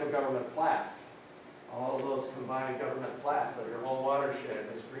the actual government plats. All of those combined government plats of your whole watershed.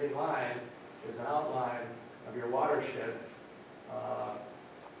 This green line is an outline of your watershed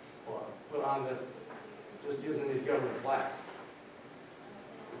put on this, just using these government plats,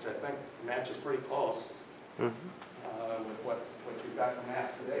 which I think matches pretty close with what you've got in the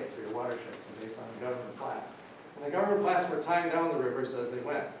maps today for your watersheds, based on the government plat. And the government plats were tying down the rivers as they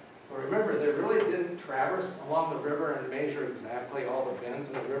went. But remember, they really didn't traverse along the river and measure exactly all the bends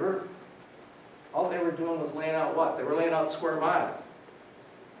in the river. all they were doing was laying out what? They were laying out square miles.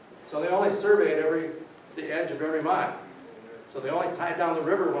 So they only surveyed the edge of every mile. So they only tied down the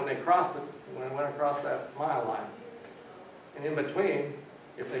river when they went across that mile line. And in between,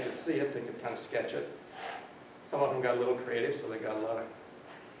 if they could see it, they could kind of sketch it. Some of them got a little creative, so they got a lot of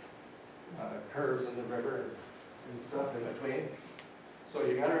curves in the river and stuff in between. So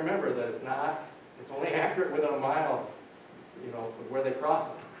you got to remember that it's only accurate within a mile, you know, of where they crossed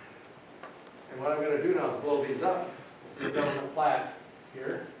it. And what I'm going to do now is blow these up. This is the government plat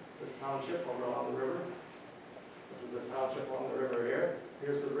here, this township over along the river. This is the township along the river here.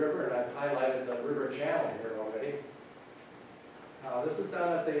 Here's the river, and I've highlighted the river channel here already. This is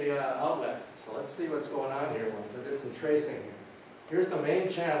down at the outlet, so let's see what's going on here once I did some tracing here. Here's the main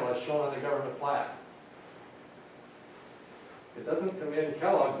channel as shown on the government plat. It doesn't come in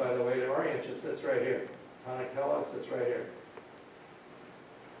Kellogg, by the way, the orient just sits right here. Town of Kellogg sits right here.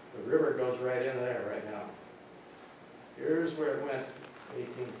 The river goes right in there right now. Here's where it went,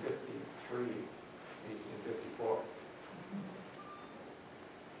 1853, 1854.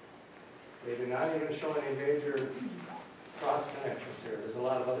 They do not even show any major cross connections here. There's a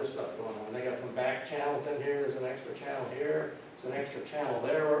lot of other stuff going on. They got some back channels in here. There's an extra channel here. There's an extra channel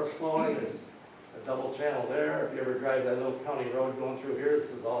there where it's flowing. There's a double channel there. If you ever drive that little county road going through here, this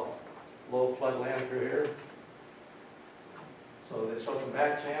is all low flood land through here. So they show some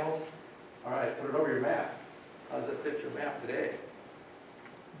back channels. All right, put it over your map. How does it fit your map today?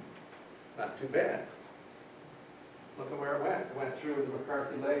 Not too bad. Look at where it went. It went through the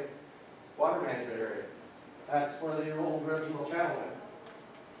McCarthy Lake water management area. That's where the old original channel went.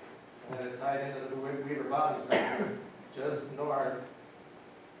 And then it tied into the Weaver Bottoms back here, just north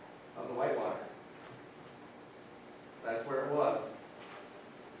of the Whitewater. That's where it was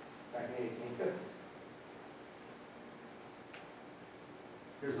back in the 1850s.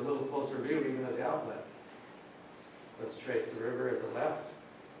 Here's a little closer view even of the outlet. Let's trace the river as it left.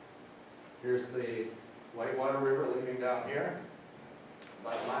 Here's the Whitewater River leaving down here,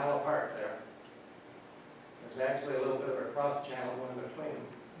 about a mile apart there. There's actually a little bit of a cross channel going between them.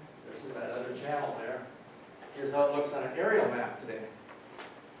 There's that other channel there. Here's how it looks on an aerial map today.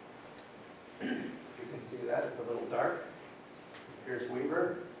 You can see that, it's a little dark. Here's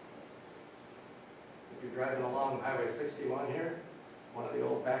Weaver. If you're driving along Highway 61 here, one of the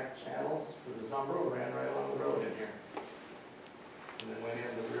old back channels for the Zumbro ran right along the road in here. And then went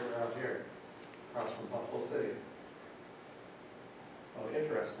into the river out here, across from Buffalo City. Oh,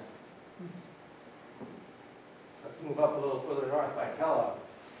 interesting. Let's move up a little further north by Kellogg.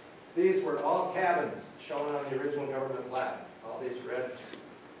 These were all cabins shown on the original government plat. All these red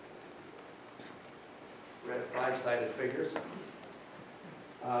 5-sided figures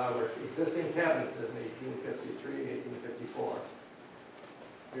were existing cabins in 1853, 1854.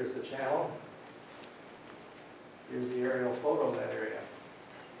 Here's the channel. Here's the aerial photo of that area.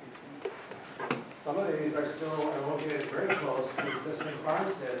 Some of these are still located very close to existing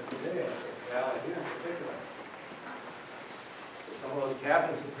farmsteads today, like this valley here in particular. So some of those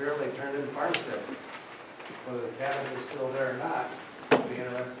cabins apparently turned into farmsteads. Whether the cabins are still there or not will be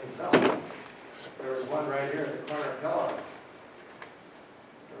interesting to know. There was one right here at the corner of Kellogg.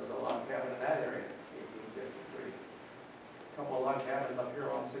 There was a log cabin in that area, 1853. A couple of log cabins up here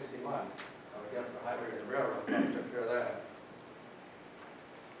along 61. I guess the highway and the railroad probably took care of that.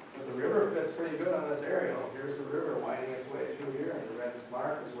 But the river fits pretty good on this aerial. Here's the river winding its way through here, and the red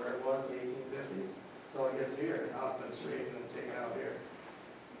mark is where it was in the 1850s. Until it gets here, and now it's been straightened and taken out here.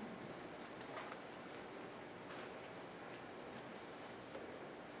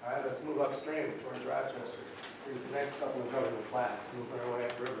 All right, let's move upstream towards Rochester. Here's the next couple of government plats, moving our way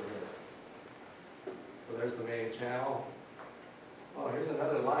upriver here. So there's the main channel. Oh, here's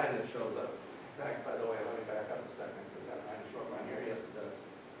another line that shows up. In fact, by the way, let me back up a second. We've got a line short line here. Yes, it does.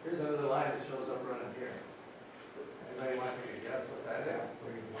 Here's another line that shows up running here. Anybody want to guess what that is?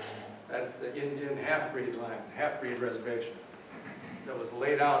 That's the Indian half-breed line, half-breed reservation that was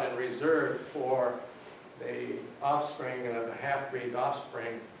laid out and reserved for the offspring, the half-breed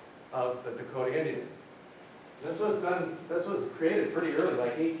offspring of the Dakota Indians. This was created pretty early,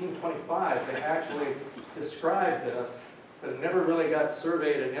 like 1825. They actually described this, but it never really got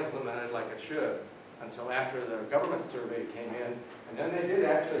surveyed and implemented like it should until after the government survey came in. And then they did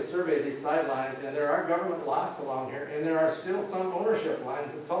actually survey these sidelines, and there are government lots along here, and there are still some ownership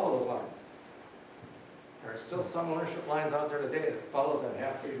lines that follow those lines. There are still some ownership lines out there today that follow that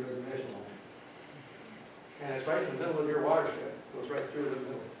half-breed reservation line. And it's right in the middle of your watershed. It goes right through the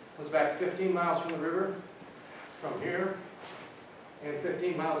middle. It goes back 15 miles from the river, from here, and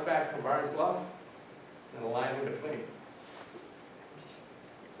 15 miles back from Barnes Bluff, and a line in between.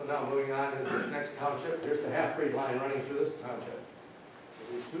 So now moving on to this next township, here's the half-breed line running through this township. So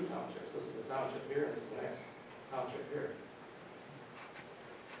these two townships, this is the township here, and this is the next township here.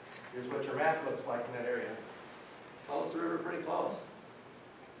 Here's what your map looks like in that area. Follows the river pretty close.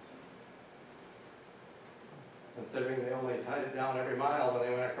 Considering they only tied it down every mile when they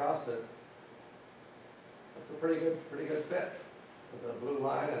went across it, that's a pretty good fit with the blue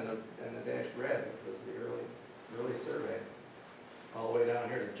line and the dashed red, which was the early survey. All the way down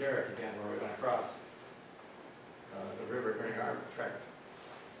here to Jarrett again, where we went across the river during our trek.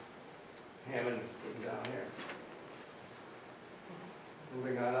 Hammond sitting down here.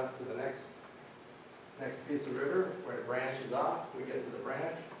 Moving on up to the next piece of river where it branches off. We get to the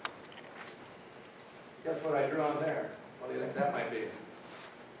branch. Guess what I drew on there? What do you think that might be?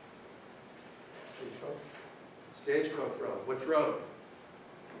 Stagecoach Road. Which road?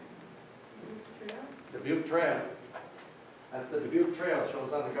 Dubuque Trail. That's the Dubuque Trail. It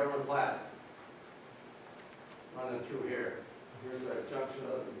shows on the government plats. Running through here. Here's the junction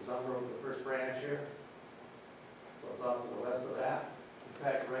of the Zumbro, the first branch here. So it's off to the west of that. In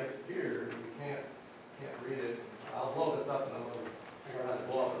fact, right here, you can't read it. I'll blow this up in a little. I'm going to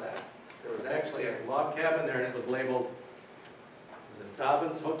blow up of that. There was actually a log cabin there, and it was labeled, was it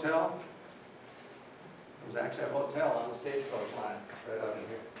Dobbins Hotel? There was actually a hotel on the stagecoach line, right out in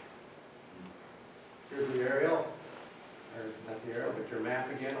here. Here's the aerial, or not the aerial, but your map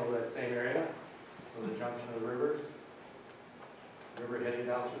again over that same area. So the junction of the rivers. River heading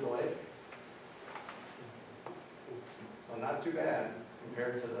down through the lake. So not too bad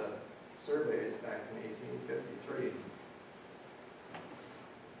compared to the surveys back in 1853.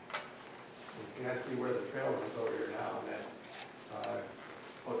 You can't see where the trail is over here now. And that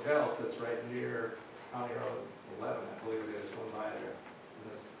hotel sits right near County Road 11, I believe it is, going by there in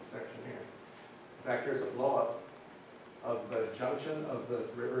this section here. In fact, here's a blow-up of the junction of the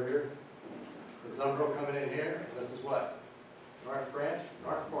river here. The Zumbro coming in here, and this is what? North Branch,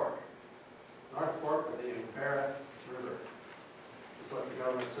 North Fork. North Fork of the Embarrass River. This is what the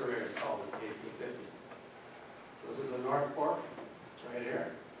government surveyors called it in the 1850s. So this is a North Fork right here.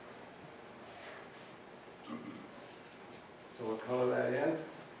 So we'll color that in,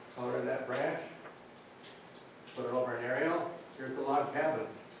 color in that branch, put it over an aerial. Here's the log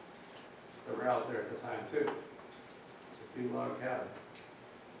cabins that were out there at the time too. A few log cabins.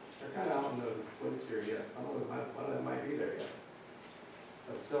 They're kind of out in the woods here yet. One of them might be there yet.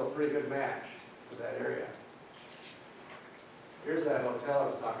 But still a pretty good match for that area. Here's that hotel I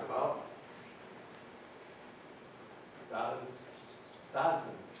was talking about.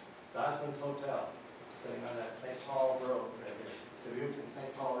 Dodson's Hotel. Sitting on that St. Paul Road right here. Dubuque and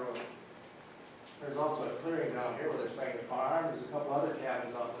St. Paul Road. There's also a clearing down here where they're starting to farm. There's a couple other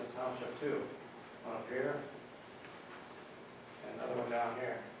cabins out in this township too. One up here. And another one down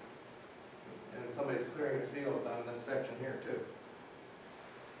here. And then somebody's clearing a field down this section here too.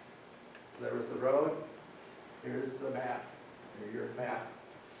 So there was the road. Here's the map. Or your map.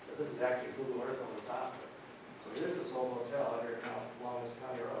 But this is actually Google Earth on the top. So here's this old hotel out here now along this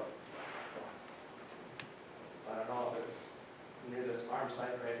county road. I don't know if it's near this farm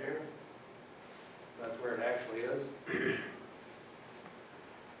site right here. That's where it actually is.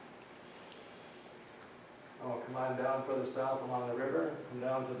 Oh, come on down further south along the river, come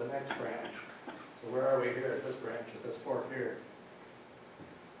down to the next branch. So where are we here at this branch, at this fork here?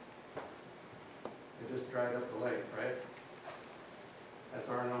 It just dried up the lake, right? That's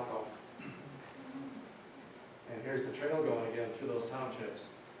Orinoco. And here's the trail going again through those townships.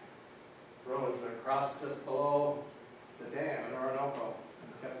 Roads that crossed just below the dam in Orinoco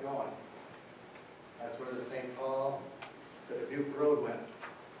and kept going. That's where the St. Paul to Dubuque Road went.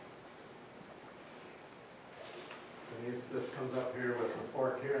 And this comes up here with the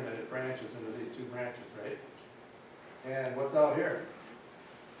fork here, and then it branches into these two branches, right? And what's out here?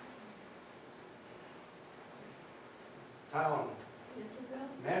 Town.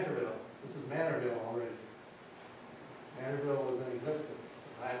 Mantorville. This is Mantorville already. Mantorville was in existence at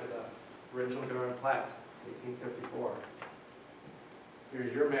the time of the original government plats, 1854.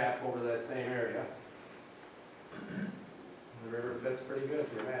 Here's your map over that same area. The river fits pretty good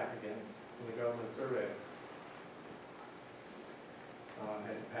for your map again, in the government survey. I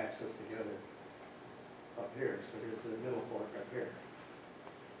had to patch this together up here. So here's the middle fork up here.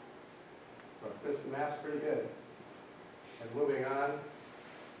 So it fits the maps pretty good. And moving on,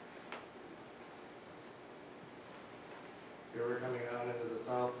 here we're coming down into the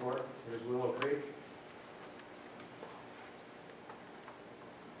South Fork. Here's Willow Creek.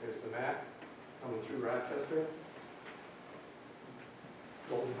 Here's the map coming through Rochester.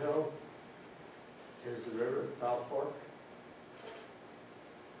 Golden Hill. Here's the river, South Fork.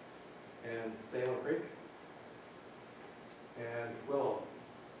 and Salem Creek, and Willow.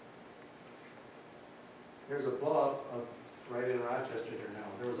 Here's a blow-up of right in Rochester here now.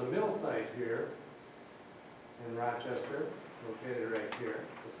 There was a mill site here in Rochester, located right here.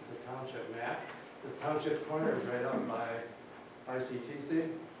 This is a township map. This township corner is right up by RCTC.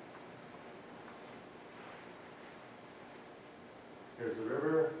 Here's the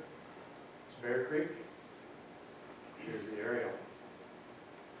river, it's Bear Creek. Here's the aerial.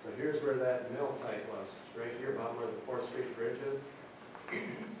 So here's where that mill site was, it's right here about where the 4th Street Bridge is. So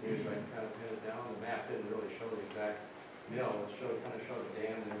here's I can kind of pin it down. The map didn't really show the exact mill, it kind of showed the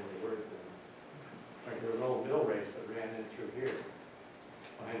dam and everything the words in it. Like there was an old mill race that ran in through here,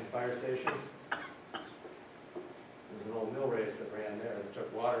 behind the fire station. There was an old mill race that ran there that took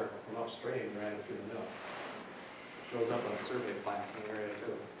water from upstream and ran it through the mill. Shows up on survey plans in the area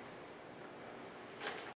too.